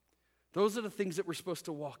 Those are the things that we're supposed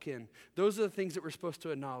to walk in. Those are the things that we're supposed to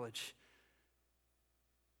acknowledge.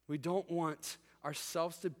 We don't want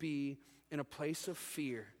ourselves to be in a place of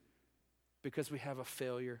fear because we have a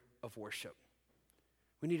failure of worship.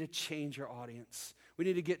 We need to change our audience. We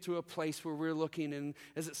need to get to a place where we're looking, and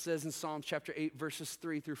as it says in Psalms chapter 8, verses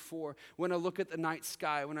 3 through 4, when I look at the night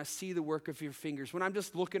sky, when I see the work of your fingers, when I'm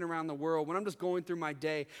just looking around the world, when I'm just going through my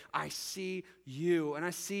day, I see you, and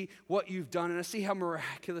I see what you've done, and I see how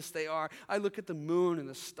miraculous they are. I look at the moon and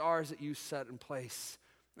the stars that you set in place,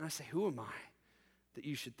 and I say, who am I that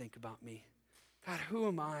you should think about me? God, who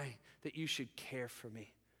am I that you should care for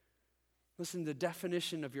me? Listen, the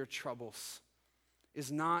definition of your troubles is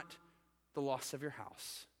not the loss of your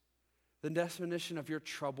house. The definition of your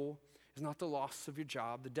trouble is not the loss of your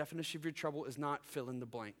job. The definition of your trouble is not fill in the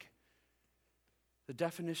blank. The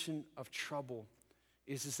definition of trouble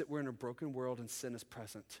is that we're in a broken world and sin is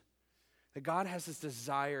present. That God has this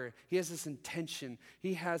desire. He has this intention.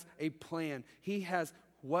 He has a plan. He has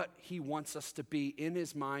what he wants us to be in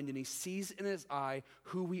his mind, and he sees in his eye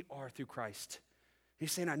who we are through Christ.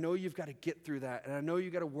 He's saying, I know you've got to get through that, and I know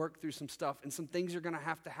you've got to work through some stuff, and some things are going to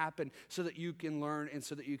have to happen so that you can learn and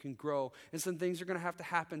so that you can grow, and some things are going to have to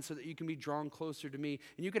happen so that you can be drawn closer to me,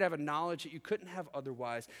 and you could have a knowledge that you couldn't have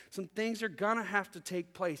otherwise. Some things are going to have to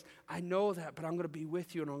take place. I know that, but I'm going to be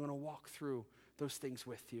with you, and I'm going to walk through those things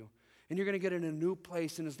with you. And you're going to get in a new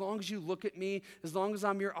place. And as long as you look at me, as long as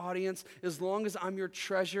I'm your audience, as long as I'm your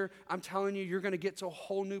treasure, I'm telling you, you're going to get to a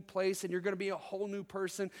whole new place, and you're going to be a whole new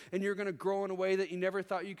person, and you're going to grow in a way that you never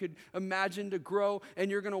thought you could imagine to grow,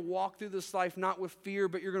 and you're going to walk through this life not with fear,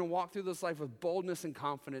 but you're going to walk through this life with boldness and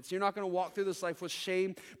confidence. You're not going to walk through this life with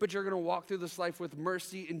shame, but you're going to walk through this life with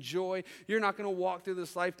mercy and joy. You're not going to walk through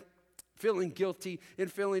this life feeling guilty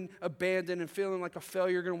and feeling abandoned and feeling like a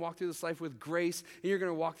failure. You're going to walk through this life with grace, and you're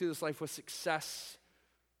going to walk through this life with success.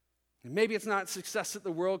 And maybe it's not success that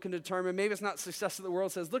the world can determine. Maybe it's not success that the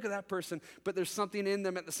world says, look at that person, but there's something in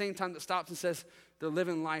them at the same time that stops and says, they're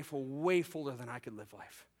living life way fuller than I could live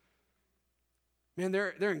life. Man,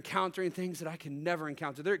 they're encountering things that I can never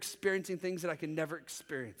encounter. They're experiencing things that I can never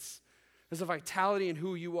experience. There's a vitality in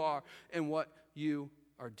who you are and what you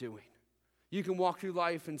are doing. You can walk through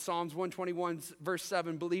life in Psalms 121, verse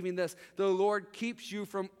 7, believing this: the Lord keeps you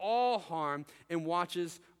from all harm and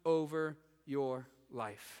watches over your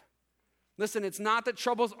life. Listen, it's not that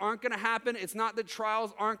troubles aren't going to happen. It's not that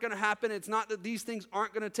trials aren't going to happen. It's not that these things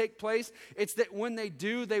aren't going to take place. It's that when they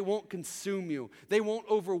do, they won't consume you. They won't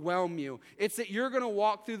overwhelm you. It's that you're going to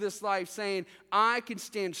walk through this life saying, I can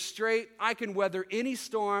stand straight. I can weather any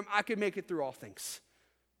storm. I can make it through all things.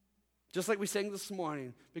 Just like we sang this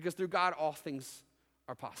morning, because through God, all things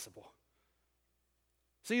are possible.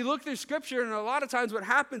 So you look through Scripture, and a lot of times what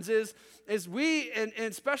happens is we, and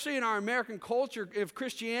especially in our American culture of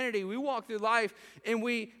Christianity, we walk through life and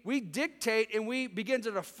we dictate and we begin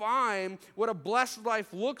to define what a blessed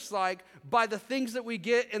life looks like by the things that we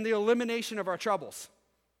get and the elimination of our troubles.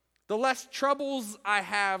 The less troubles I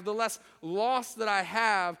have, the less loss that I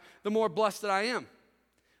have, the more blessed that I am.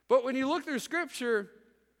 But when you look through Scripture,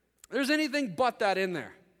 there's anything but that in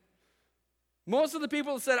there. Most of the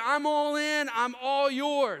people that said, I'm all in, I'm all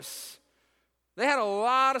yours, they had a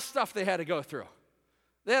lot of stuff they had to go through.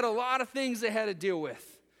 They had a lot of things they had to deal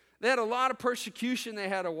with. They had a lot of persecution they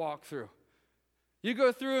had to walk through. You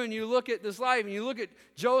go through and you look at this life and you look at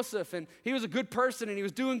Joseph, and he was a good person and he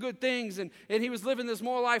was doing good things and he was living this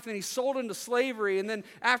moral life, and he's sold into slavery, and then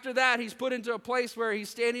after that he's put into a place where he's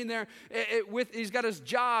standing there he's got his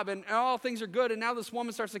job and all things are good, and now this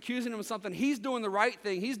woman starts accusing him of something. He's doing the right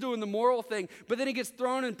thing, he's doing the moral thing, but then he gets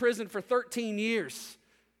thrown in prison for 13 years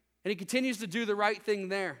and he continues to do the right thing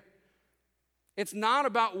there. It's not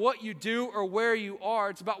about what you do or where you are.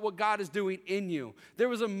 It's about what God is doing in you. There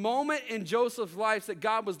was a moment in Joseph's life that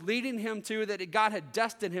God was leading him to, that God had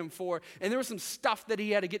destined him for, and there was some stuff that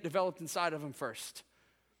he had to get developed inside of him first.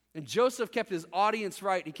 And Joseph kept his audience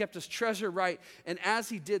right. He kept his treasure right. And as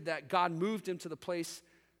he did that, God moved him to the place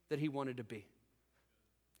that he wanted to be.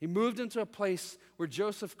 He moved him to a place where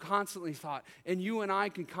Joseph constantly thought, and you and I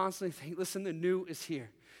can constantly think, listen, the new is here.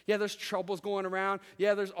 Yeah, there's troubles going around.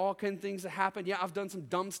 Yeah, there's all kinds of things that happen. Yeah, I've done some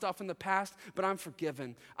dumb stuff in the past, but I'm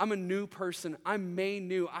forgiven. I'm a new person. I'm made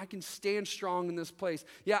new. I can stand strong in this place.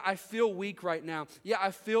 Yeah, I feel weak right now. Yeah, I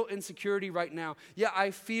feel insecurity right now. Yeah, I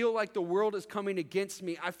feel like the world is coming against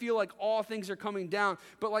me. I feel like all things are coming down.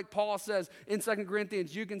 But like Paul says in 2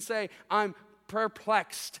 Corinthians, you can say, I'm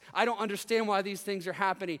perplexed. I don't understand why these things are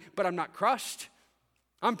happening, but I'm not crushed.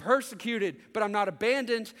 I'm persecuted, but I'm not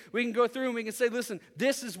abandoned. We can go through and we can say, listen,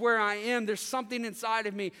 this is where I am. There's something inside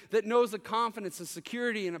of me that knows a confidence and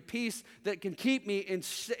security and a peace that can keep me and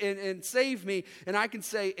save me. And I can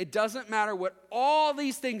say, it doesn't matter what all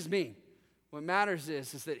these things mean. What matters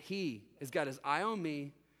is that he has got his eye on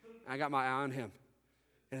me, and I got my eye on him.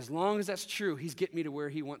 And as long as that's true, he's getting me to where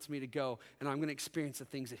he wants me to go, and I'm going to experience the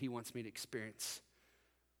things that he wants me to experience.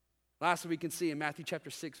 Lastly, we can see in Matthew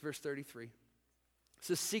chapter 6, verse 33. It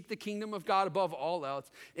says, seek the kingdom of God above all else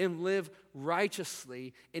and live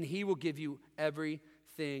righteously, and he will give you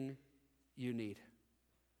everything you need.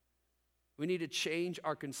 We need to change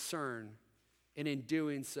our concern, and in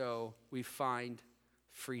doing so, we find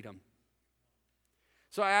freedom.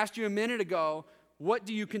 So I asked you a minute ago, what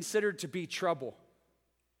do you consider to be trouble?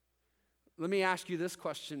 Let me ask you this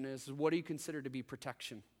question is, what do you consider to be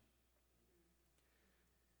protection?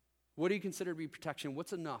 What do you consider to be protection?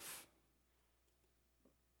 What's enough?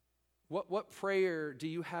 What prayer do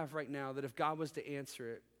you have right now that if God was to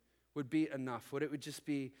answer it would be enough? Would it would just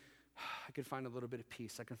be, I could find a little bit of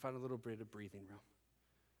peace. I can find a little bit of breathing room.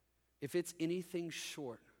 If it's anything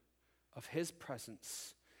short of his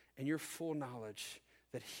presence and your full knowledge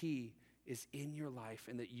that he is in your life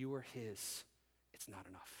and that you are his, it's not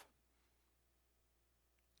enough.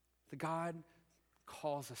 The God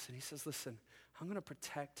calls us and he says, listen, I'm going to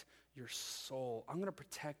protect your soul. I'm going to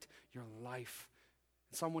protect your life.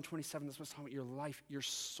 In Psalm 127, this was talking about your life, your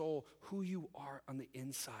soul, who you are on the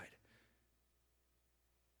inside.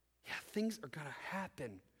 Yeah, things are going to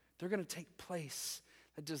happen. They're going to take place.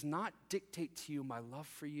 That does not dictate to you my love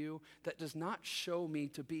for you. That does not show me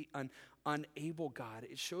to be an unable God.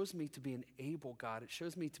 It shows me to be an able God. It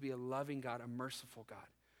shows me to be a loving God, a merciful God.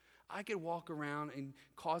 I could walk around and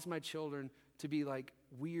cause my children to be like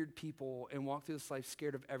weird people and walk through this life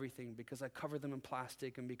scared of everything because I cover them in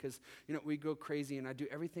plastic and because, we go crazy and I do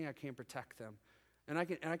everything I can to protect them. And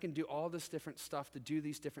I can do all this different stuff to do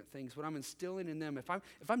these different things. What I'm instilling in them, if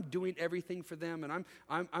I'm doing everything for them and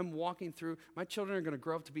I'm walking through, my children are going to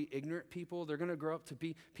grow up to be ignorant people. They're going to grow up to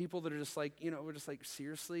be people that are just like, we're just like,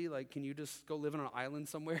 seriously, like, can you just go live on an island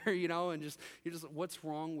somewhere, and you're just, what's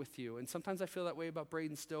wrong with you? And sometimes I feel that way about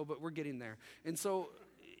Braden still, but we're getting there. And so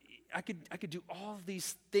I could do all of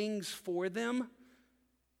these things for them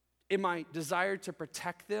in my desire to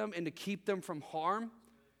protect them and to keep them from harm,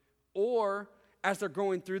 or as they're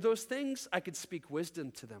going through those things, I could speak wisdom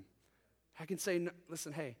to them. I can say,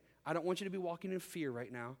 listen, hey, I don't want you to be walking in fear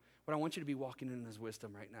right now, but I want you to be walking in his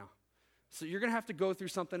wisdom right now. So you're going to have to go through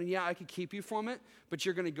something, and yeah, I could keep you from it, but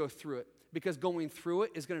you're going to go through it because going through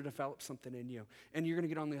it is going to develop something in you, and you're going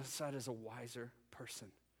to get on the other side as a wiser person.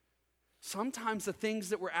 Sometimes the things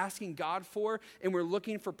that we're asking God for and we're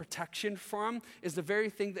looking for protection from is the very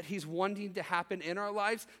thing that he's wanting to happen in our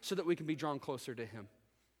lives so that we can be drawn closer to him.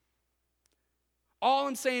 All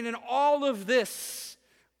I'm saying in all of this,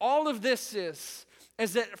 All of this is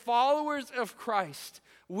that followers of Christ,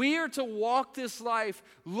 we are to walk this life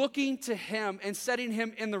looking to Him and setting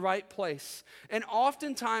Him in the right place. And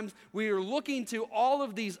oftentimes, we are looking to all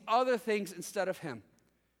of these other things instead of Him.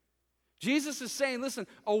 Jesus is saying, listen,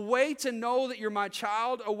 a way to know that you're my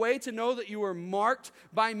child, a way to know that you are marked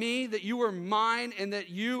by me, that you are mine, and that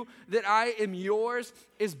I am yours,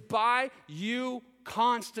 is by you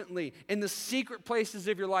constantly in the secret places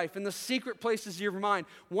of your life, in the secret places of your mind,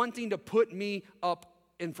 wanting to put me up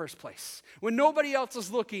in first place. When nobody else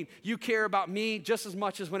is looking, you care about me just as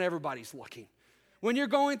much as when everybody's looking. When you're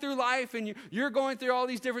going through life and you're going through all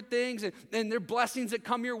these different things and there are blessings that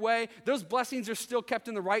come your way, those blessings are still kept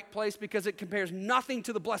in the right place because it compares nothing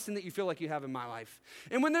to the blessing that you feel like you have in my life.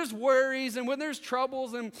 And when there's worries and when there's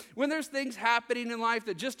troubles and when there's things happening in life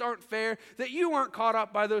that just aren't fair, that you aren't caught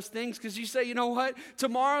up by those things because you say, you know what,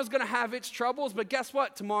 tomorrow's going to have its troubles, but guess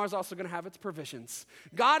what? Tomorrow's also going to have its provisions.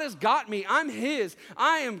 God has got me. I'm His.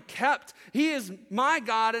 I am kept. He is my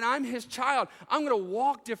God and I'm His child. I'm going to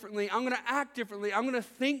walk differently. I'm going to act differently. I'm going to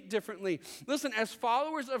think differently. Listen, as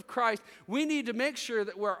followers of Christ, we need to make sure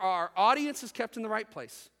that our audience is kept in the right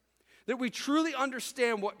place, that we truly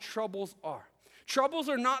understand what troubles are. Troubles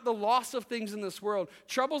are not the loss of things in this world.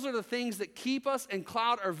 Troubles are the things that keep us and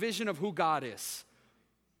cloud our vision of who God is.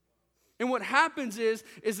 And what happens is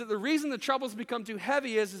that the reason the troubles become too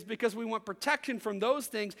heavy is because we want protection from those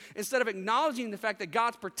things instead of acknowledging the fact that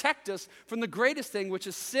God's protect us from the greatest thing, which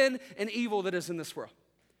is sin and evil that is in this world.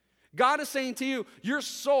 God is saying to you, your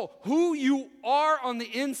soul, who you are on the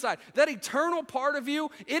inside, that eternal part of you,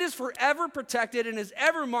 it is forever protected and is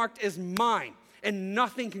ever marked as mine, and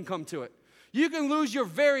nothing can come to it. You can lose your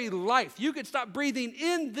very life. You could stop breathing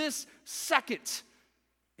in this second,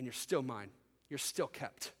 and you're still mine. You're still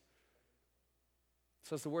kept.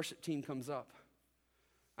 So as the worship team comes up,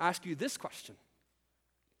 I ask you this question.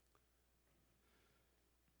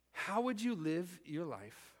 How would you live your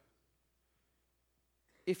life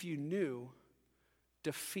if you knew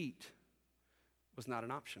defeat was not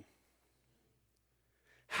an option?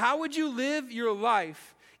 How would you live your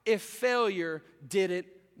life if failure didn't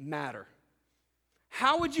matter?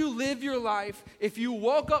 How would you live your life if you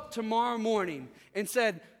woke up tomorrow morning and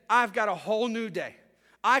said, I've got a whole new day.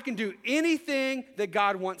 I can do anything that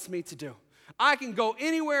God wants me to do. I can go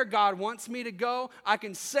anywhere God wants me to go. I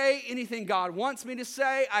can say anything God wants me to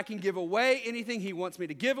say. I can give away anything He wants me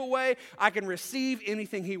to give away. I can receive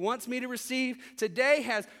anything He wants me to receive. Today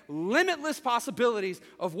has limitless possibilities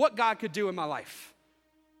of what God could do in my life.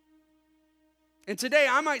 And today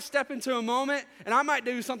I might step into a moment and I might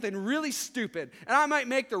do something really stupid. And I might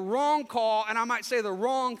make the wrong call and I might say the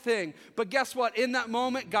wrong thing. But guess what? In that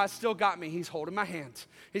moment, God still got me. He's holding my hand.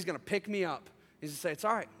 He's going to pick me up. He's going to say, it's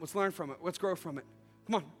all right. Let's learn from it. Let's grow from it.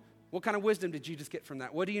 Come on. What kind of wisdom did you just get from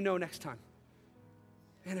that? What do you know next time?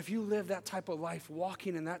 And if you live that type of life,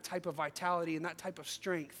 walking in that type of vitality and that type of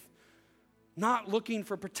strength, not looking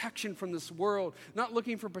for protection from this world, not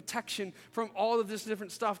looking for protection from all of this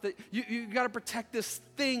different stuff that you got to protect this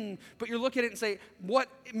thing, but you're looking at it and say, what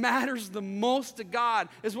matters the most to God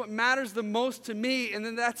is what matters the most to me, and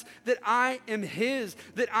then that's that I am His,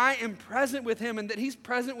 that I am present with Him, and that He's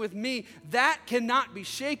present with me. That cannot be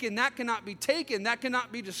shaken, that cannot be taken, that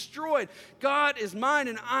cannot be destroyed. God is mine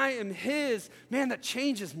and I am His. Man, that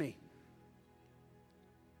changes me.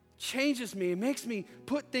 Changes me. It makes me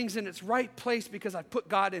put things in its right place because I put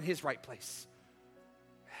God in His right place.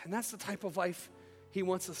 And that's the type of life He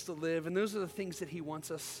wants us to live. And those are the things that He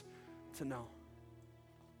wants us to know.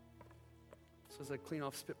 So as I clean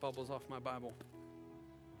off spit bubbles off my Bible,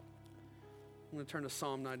 I'm going to turn to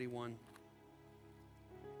Psalm 91.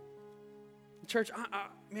 Church,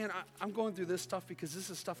 I'm going through this stuff because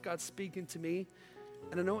this is stuff God's speaking to me.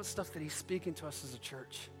 And I know it's stuff that He's speaking to us as a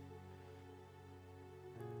church.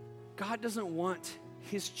 God doesn't want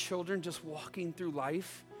His children just walking through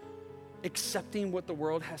life, accepting what the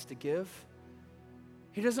world has to give.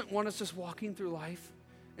 He doesn't want us just walking through life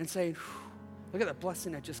and saying, look at that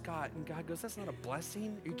blessing I just got. And God goes, that's not a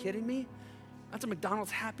blessing. Are you kidding me? That's a McDonald's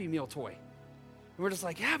Happy Meal toy. And we're just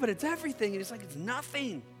like, yeah, but it's everything. And He's like, it's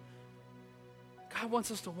nothing. God wants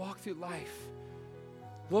us to walk through life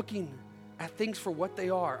looking at things for what they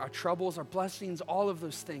are, our troubles, our blessings, all of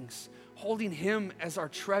those things, holding Him as our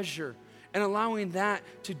treasure and allowing that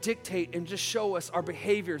to dictate and just show us our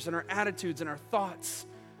behaviors and our attitudes and our thoughts.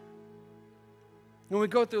 When we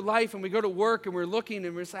go through life and we go to work and we're looking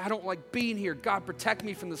and we're saying, I don't like being here. God, protect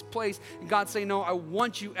me from this place. And God say, no, I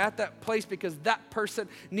want you at that place because that person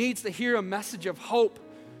needs to hear a message of hope.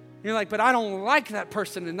 And you're like, but I don't like that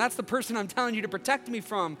person, and that's the person I'm telling you to protect me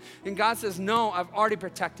from. And God says, no, I've already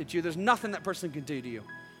protected you. There's nothing that person can do to you.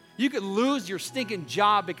 You could lose your stinking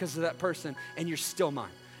job because of that person, and you're still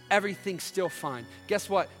mine. Everything's still fine. Guess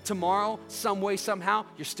what? Tomorrow, some way, somehow,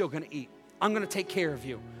 you're still going to eat. I'm going to take care of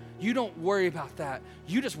you. You don't worry about that.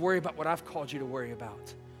 You just worry about what I've called you to worry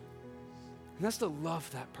about. And that's to love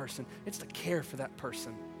that person. It's to care for that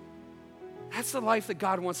person. That's the life that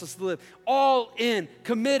God wants us to live. All in,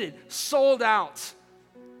 committed, sold out.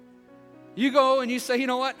 You go and you say, you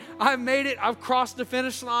know what? I've made it. I've crossed the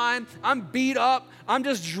finish line. I'm beat up. I'm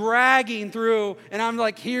just dragging through, and I'm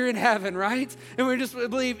like here in heaven, right? And we just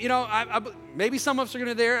believe, you know, maybe some of us are going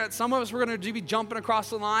to there. Some of us we're going to be jumping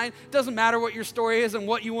across the line. It doesn't matter what your story is and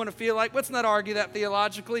what you want to feel like. Let's not argue that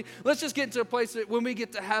theologically. Let's just get into a place that when we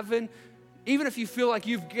get to heaven, even if you feel like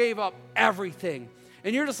you've gave up everything,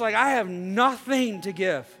 and you're just like, I have nothing to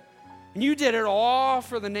give. And you did it all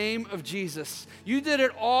for the name of Jesus. You did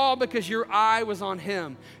it all because your eye was on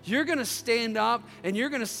him. You're going to stand up and you're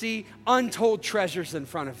going to see untold treasures in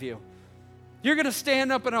front of you. You're going to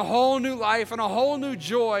stand up in a whole new life and a whole new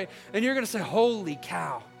joy, and you're going to say, holy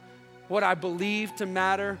cow, what I believe to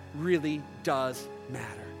matter really does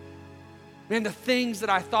matter. Man, the things that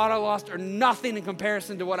I thought I lost are nothing in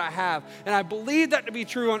comparison to what I have. And I believe that to be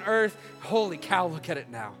true on earth. Holy cow, look at it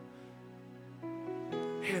now.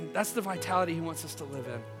 Man, that's the vitality he wants us to live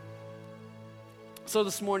in. So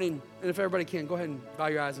this morning, and if everybody can, go ahead and bow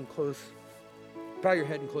your eyes and bow your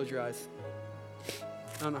head and close your eyes.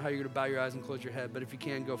 I don't know how you're going to bow your eyes and close your head, but if you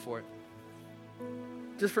can, go for it.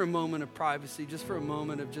 Just for a moment of privacy, just for a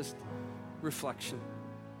moment of just reflection.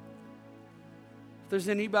 If there's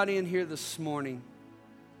anybody in here this morning,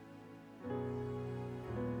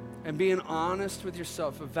 and being honest with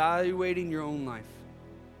yourself, evaluating your own life,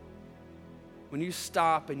 when you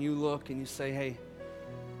stop and you look and you say, hey,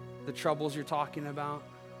 the troubles you're talking about,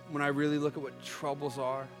 when I really look at what troubles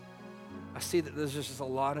are, I see that there's just a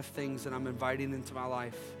lot of things that I'm inviting into my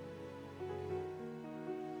life.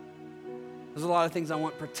 There's a lot of things I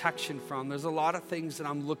want protection from. There's a lot of things that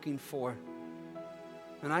I'm looking for.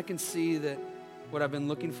 And I can see that what I've been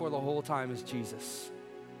looking for the whole time is Jesus.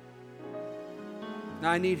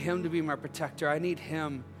 Now I need him to be my protector. I need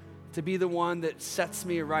him to be the one that sets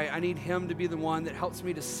me right. I need him to be the one that helps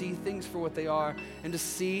me to see things for what they are and to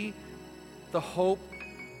see the hope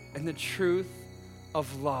and the truth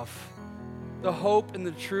of love. The hope and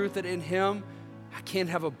the truth that in him I can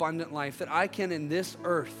have abundant life, that I can in this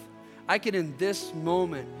earth, I can in this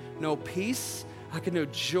moment know peace, I can know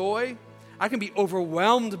joy, I can be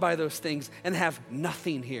overwhelmed by those things and have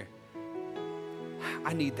nothing here.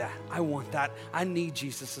 I need that. I want that. I need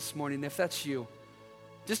Jesus this morning. If that's you,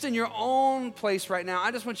 just in your own place right now,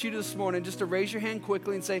 I just want you this morning just to raise your hand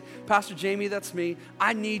quickly and say, Pastor Jamie, that's me.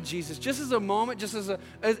 I need Jesus. Just as a moment, just as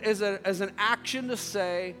an action to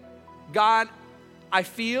say, God, I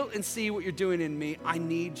feel and see what you're doing in me. I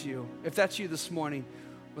need you. If that's you this morning,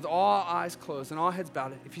 with all eyes closed and all heads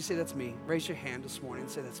bowed, if you say that's me, raise your hand this morning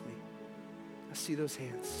and say that's me. I see those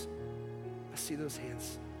hands. I see those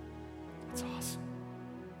hands. It's awesome.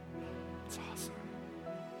 It's awesome.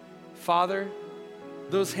 Father,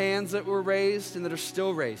 those hands that were raised and that are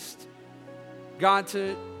still raised, God,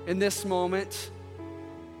 in this moment,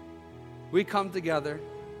 we come together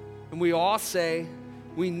and we all say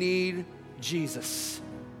we need Jesus.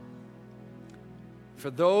 For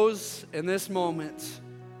those in this moment,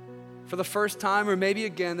 for the first time or maybe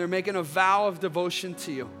again, they're making a vow of devotion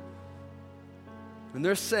to you. And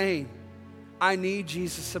they're saying, I need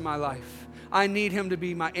Jesus in my life. I need him to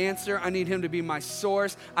be my answer. I need him to be my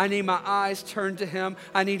source. I need my eyes turned to him.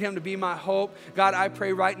 I need him to be my hope. God, I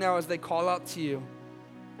pray right now as they call out to you,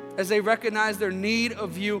 as they recognize their need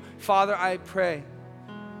of you, Father, I pray,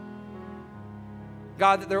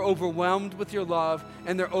 God, that they're overwhelmed with your love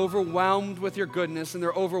and they're overwhelmed with your goodness and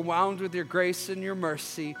they're overwhelmed with your grace and your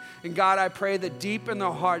mercy. And God, I pray that deep in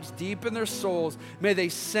their hearts, deep in their souls, may they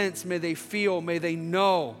sense, may they feel, may they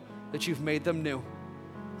know that you've made them new.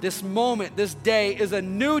 This moment, this day is a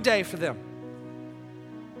new day for them.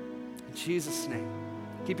 In Jesus' name.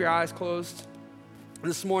 Keep your eyes closed.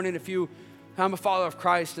 This morning, I'm a follower of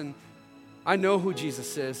Christ and I know who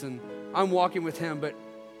Jesus is and I'm walking with him, but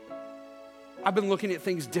I've been looking at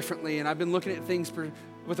things differently and I've been looking at things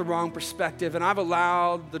with the wrong perspective, and I've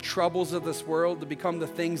allowed the troubles of this world to become the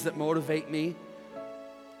things that motivate me.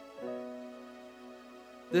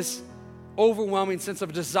 This overwhelming sense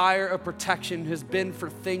of desire of protection has been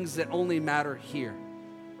for things that only matter here.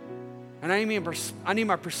 And I need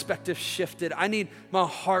my perspective shifted. I need my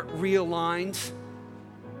heart realigned.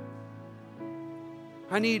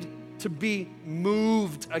 I need to be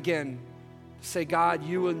moved again to say, God,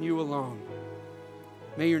 you and you alone.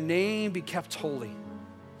 May your name be kept holy.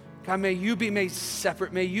 God, may you be made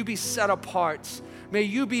separate. May you be set apart. May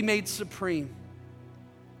you be made supreme.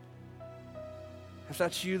 If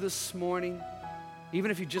that's you this morning,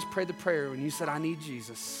 even if you just prayed the prayer and you said, I need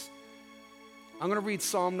Jesus, I'm going to read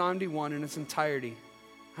Psalm 91 in its entirety.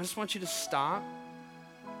 I just want you to stop.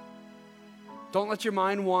 Don't let your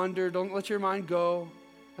mind wander. Don't let your mind go.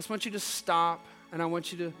 I just want you to stop, and I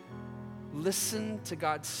want you to listen to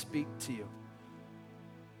God speak to you.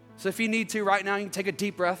 So if you need to right now, you can take a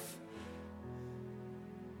deep breath.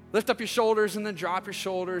 Lift up your shoulders and then drop your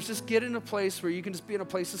shoulders. Just get in a place where you can just be in a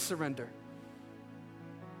place of surrender.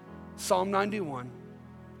 Psalm 91.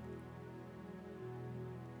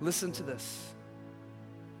 Listen to this.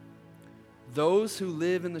 Those who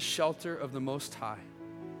live in the shelter of the Most High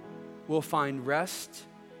will find rest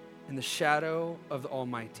in the shadow of the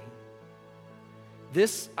Almighty.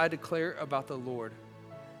 This I declare about the Lord.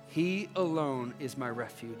 He alone is my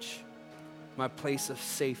refuge, my place of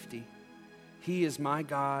safety. He is my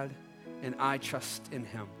God, and I trust in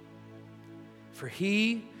him. For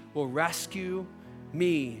he will rescue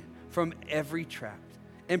me from every trap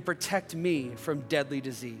and protect me from deadly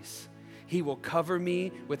disease. He will cover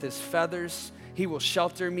me with his feathers. He will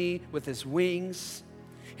shelter me with his wings.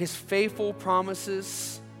 His faithful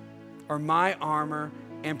promises are my armor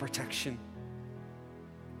and protection.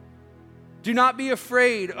 Do not be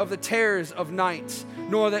afraid of the terrors of night,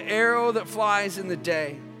 nor the arrow that flies in the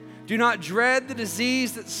day. Do not dread the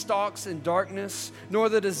disease that stalks in darkness, nor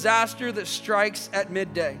the disaster that strikes at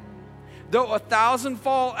midday. Though 1,000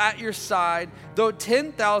 fall at your side, though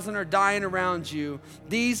 10,000 are dying around you,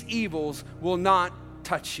 these evils will not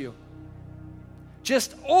touch you.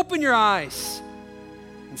 Just open your eyes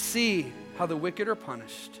and see how the wicked are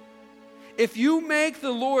punished. If you make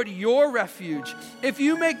the Lord your refuge, if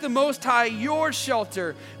you make the Most High your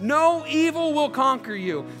shelter, no evil will conquer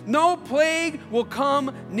you. No plague will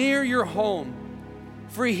come near your home.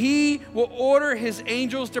 For he will order his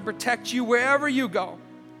angels to protect you wherever you go.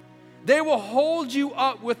 They will hold you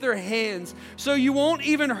up with their hands so you won't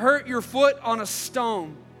even hurt your foot on a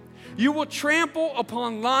stone. You will trample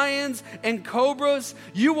upon lions and cobras.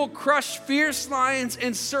 You will crush fierce lions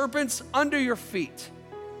and serpents under your feet.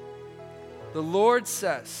 The Lord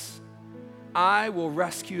says, I will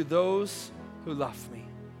rescue those who love me.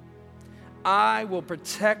 I will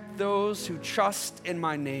protect those who trust in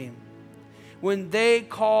my name. When they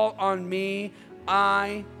call on me,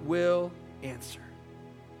 I will answer.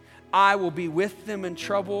 I will be with them in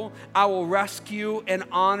trouble. I will rescue and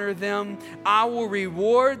honor them. I will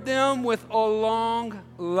reward them with a long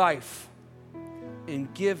life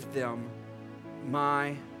and give them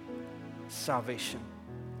my salvation.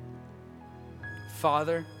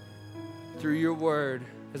 Father, through your word,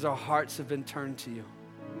 as our hearts have been turned to you,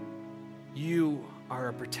 you are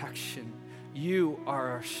our protection. You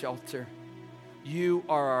are our shelter. You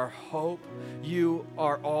are our hope. You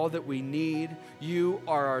are all that we need. You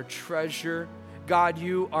are our treasure. God,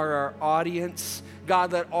 you are our audience.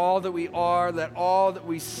 God, let all that we are, let all that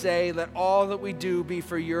we say, let all that we do be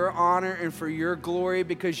for your honor and for your glory,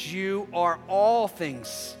 because you are all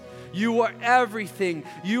things. You are everything.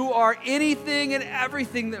 You are anything and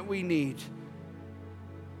everything that we need.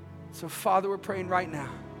 So, Father, we're praying right now,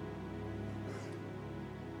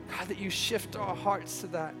 God, that you shift our hearts to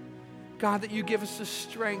that. God, that you give us the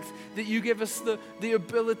strength, that you give us the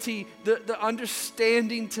ability, the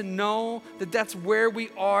understanding to know that that's where we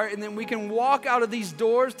are, and then we can walk out of these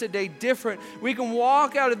doors today different. We can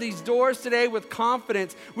walk out of these doors today with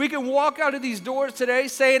confidence. We can walk out of these doors today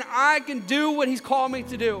saying, I can do what he's called me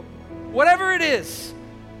to do. Whatever it is,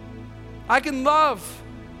 I can love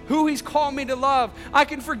who he's called me to love. I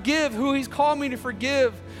can forgive who he's called me to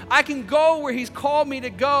forgive. I can go where he's called me to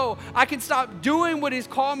go. I can stop doing what he's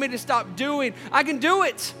called me to stop doing. I can do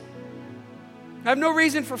it. I have no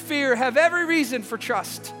reason for fear. I have every reason for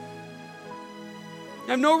trust.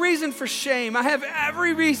 I have no reason for shame. I have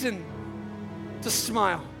every reason to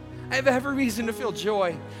smile. I have every reason to feel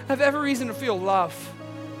joy. I have every reason to feel love.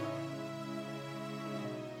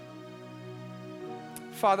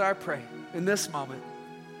 Father, I pray in this moment,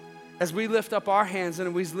 as we lift up our hands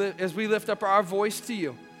and as we lift up our voice to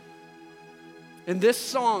you, in this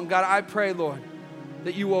song, God, I pray, Lord,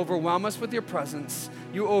 that you overwhelm us with your presence.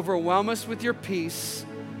 You overwhelm us with your peace.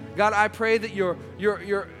 God, I pray that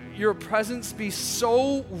your presence be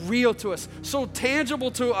so real to us, so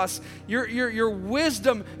tangible to us. Your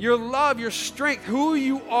wisdom, your love, your strength, who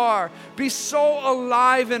you are, be so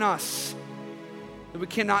alive in us that we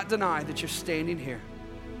cannot deny that you're standing here.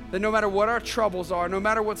 That no matter what our troubles are, no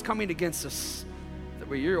matter what's coming against us, that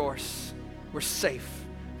we're yours, we're safe,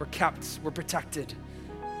 we're kept, we're protected,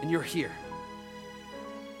 and you're here.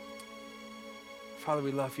 Father,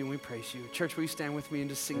 we love you and we praise you. Church, will you stand with me and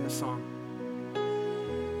just sing this song?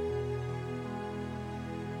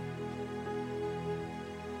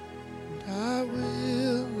 I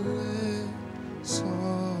will lay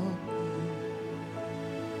song.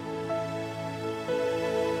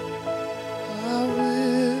 I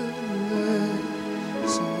will lay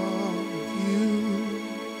song you.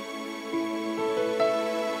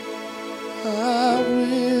 I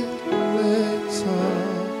will lay song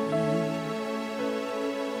you.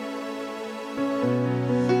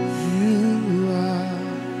 You are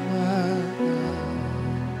my God.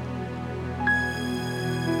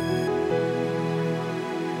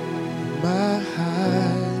 My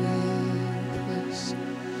hiding place,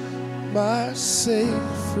 my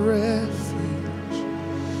safe refuge,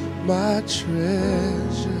 my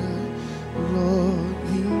treasure, Lord,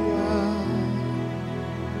 you are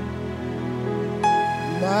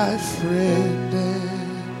my friend and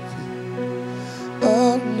King,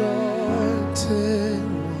 anointed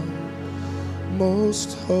one,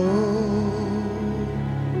 most holy.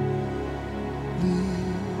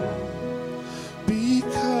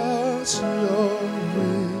 Because you're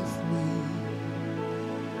with me,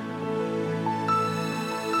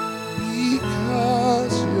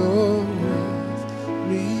 because you're with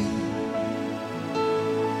me,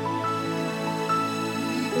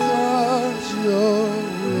 because you're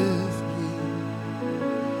with me,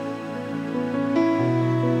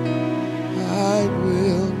 I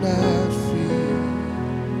will not fear.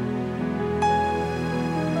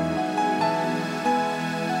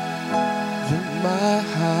 You're my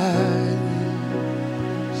hiding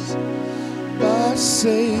place, my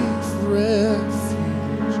safe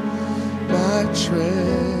refuge, my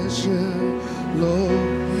treasure,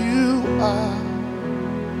 Lord, you are.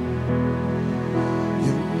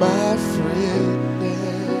 You're my friend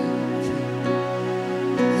and King,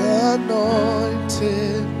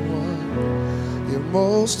 anointed one, you're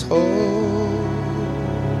most holy.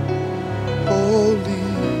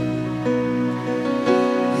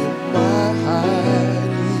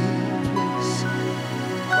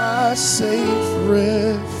 My safe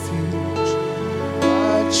refuge,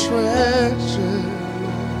 my treasure,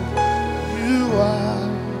 you are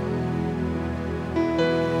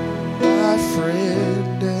my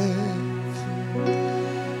friend and King,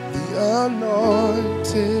 the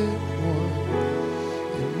anointed one,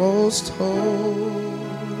 your most holy,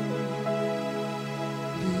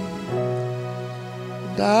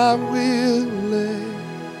 and I will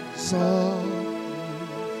exalt.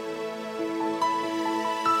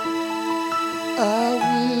 I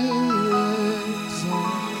will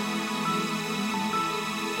exalt.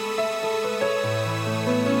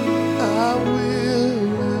 I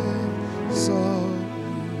will exalt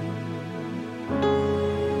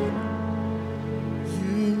you.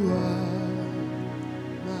 You are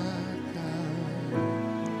my God.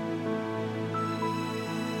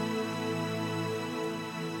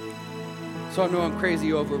 So I know I'm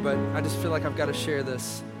crazy over, but I just feel like I've got to share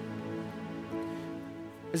this.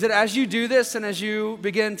 Is that as you do this and as you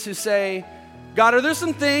begin to say, God, are there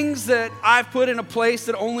some things that I've put in a place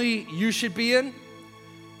that only you should be in?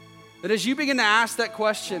 That as you begin to ask that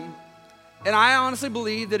question, and I honestly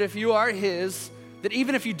believe that if you are His, that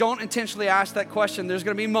even if you don't intentionally ask that question, there's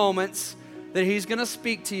going to be moments that He's going to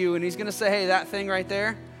speak to you and He's going to say, hey, that thing right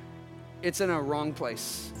there, it's in a wrong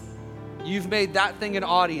place. You've made that thing an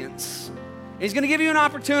audience. And He's going to give you an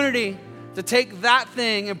opportunity to take that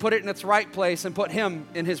thing and put it in its right place and put Him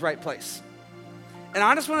in His right place. And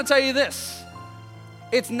I just want to tell you this.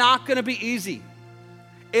 It's not going to be easy.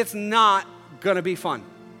 It's not going to be fun.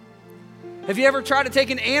 Have you ever tried to take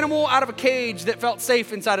an animal out of a cage that felt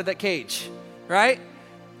safe inside of that cage, right?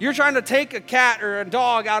 You're trying to take a cat or a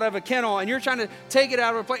dog out of a kennel and you're trying to take it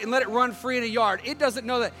out of a place and let it run free in a yard. It doesn't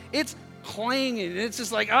know that. It's clinging and it's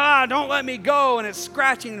just like, don't let me go. And it's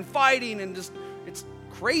scratching and fighting and just, it's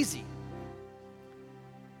crazy.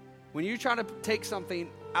 When you try to take something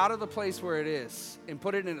out of the place where it is and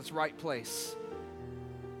put it in its right place,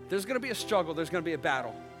 there's going to be a struggle. There's going to be a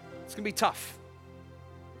battle. It's going to be tough.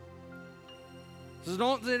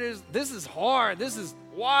 This is hard. This is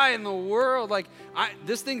why in the world? Like,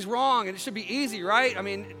 this thing's wrong and it should be easy, right? I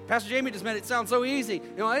mean, Pastor Jamie just made it sound so easy.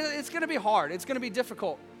 You know, it's going to be hard. It's going to be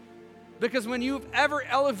difficult. Because when you've ever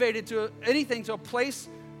elevated to anything to a place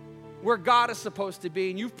where God is supposed to be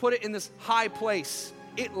and you've put it in this high place,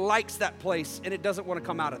 it likes that place and it doesn't want to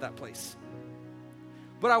come out of that place.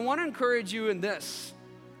 But I want to encourage you in this,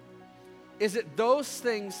 is that those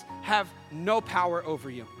things have no power over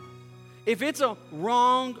you. If it's a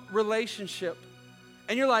wrong relationship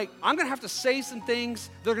and you're like, I'm going to have to say some things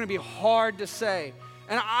that are going to be hard to say.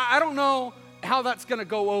 And I don't know how that's going to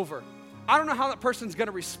go over. I don't know how that person's going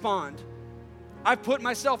to respond. I've put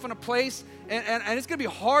myself in a place, and it's going to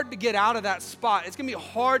be hard to get out of that spot. It's going to be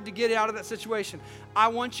hard to get out of that situation. I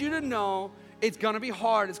want you to know it's going to be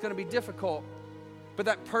hard. It's going to be difficult. But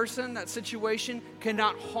that person, that situation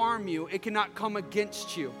cannot harm you. It cannot come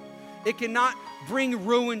against you. It cannot bring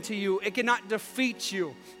ruin to you. It cannot defeat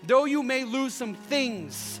you. Though you may lose some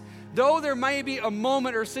things, though there may be a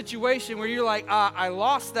moment or situation where you're like, I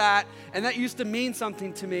lost that, and that used to mean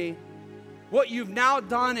something to me. What you've now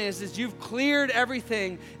done is you've cleared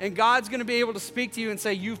everything, and God's going to be able to speak to you and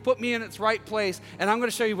say, you've put me in its right place, and I'm going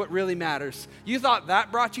to show you what really matters. You thought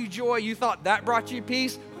that brought you joy. You thought that brought you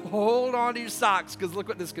peace. Hold on to your socks, because look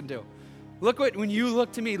what this can do. When you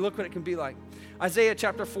look to me, look what it can be like. Isaiah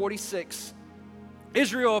chapter 46.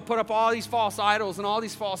 Israel had put up all these false idols and all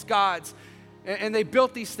these false gods, and they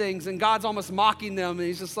built these things, and God's almost mocking them, and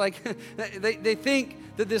he's just like, they think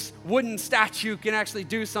that this wooden statue can actually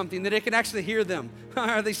do something, that it can actually hear them.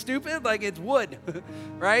 Are they stupid? Like, it's wood,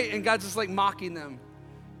 right? And God's just like mocking them.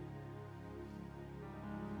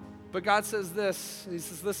 But God says this, he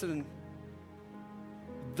says, listen,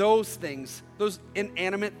 those things, those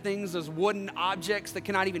inanimate things, those wooden objects that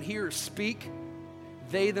cannot even hear or speak,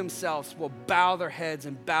 they themselves will bow their heads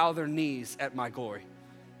and bow their knees at my glory.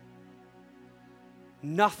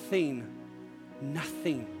 Nothing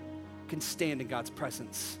can stand in God's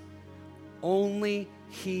presence. Only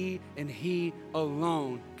He and He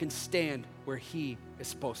alone can stand where He is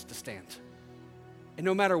supposed to stand. And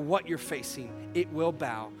no matter what you're facing, it will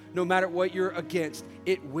bow. No matter what you're against,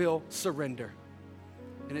 it will surrender.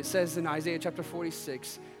 And it says in Isaiah chapter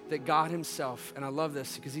 46 that God Himself, and I love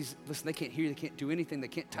this because listen, they can't hear you, they can't do anything, they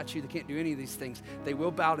can't touch you, they can't do any of these things. They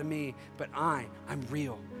will bow to me, but I'm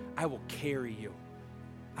real. I will carry you.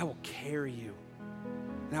 I will carry you.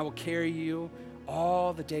 And I will carry you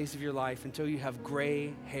all the days of your life until you have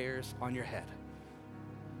gray hairs on your head.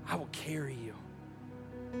 I will carry you.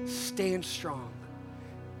 Stand strong.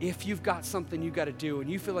 If you've got something you got to do and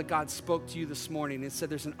you feel like God spoke to you this morning and said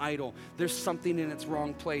there's an idol, there's something in its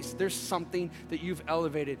wrong place, there's something that you've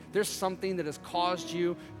elevated, there's something that has caused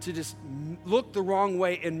you to just look the wrong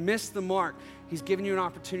way and miss the mark, He's given you an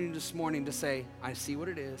opportunity this morning to say, I see what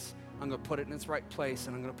it is. I'm going to put it in its right place,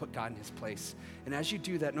 and I'm going to put God in His place. And as you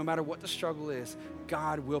do that, no matter what the struggle is,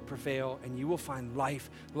 God will prevail, and you will find life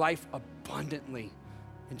abundantly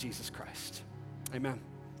in Jesus Christ. Amen.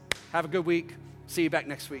 Have a good week. See you back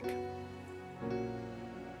next week.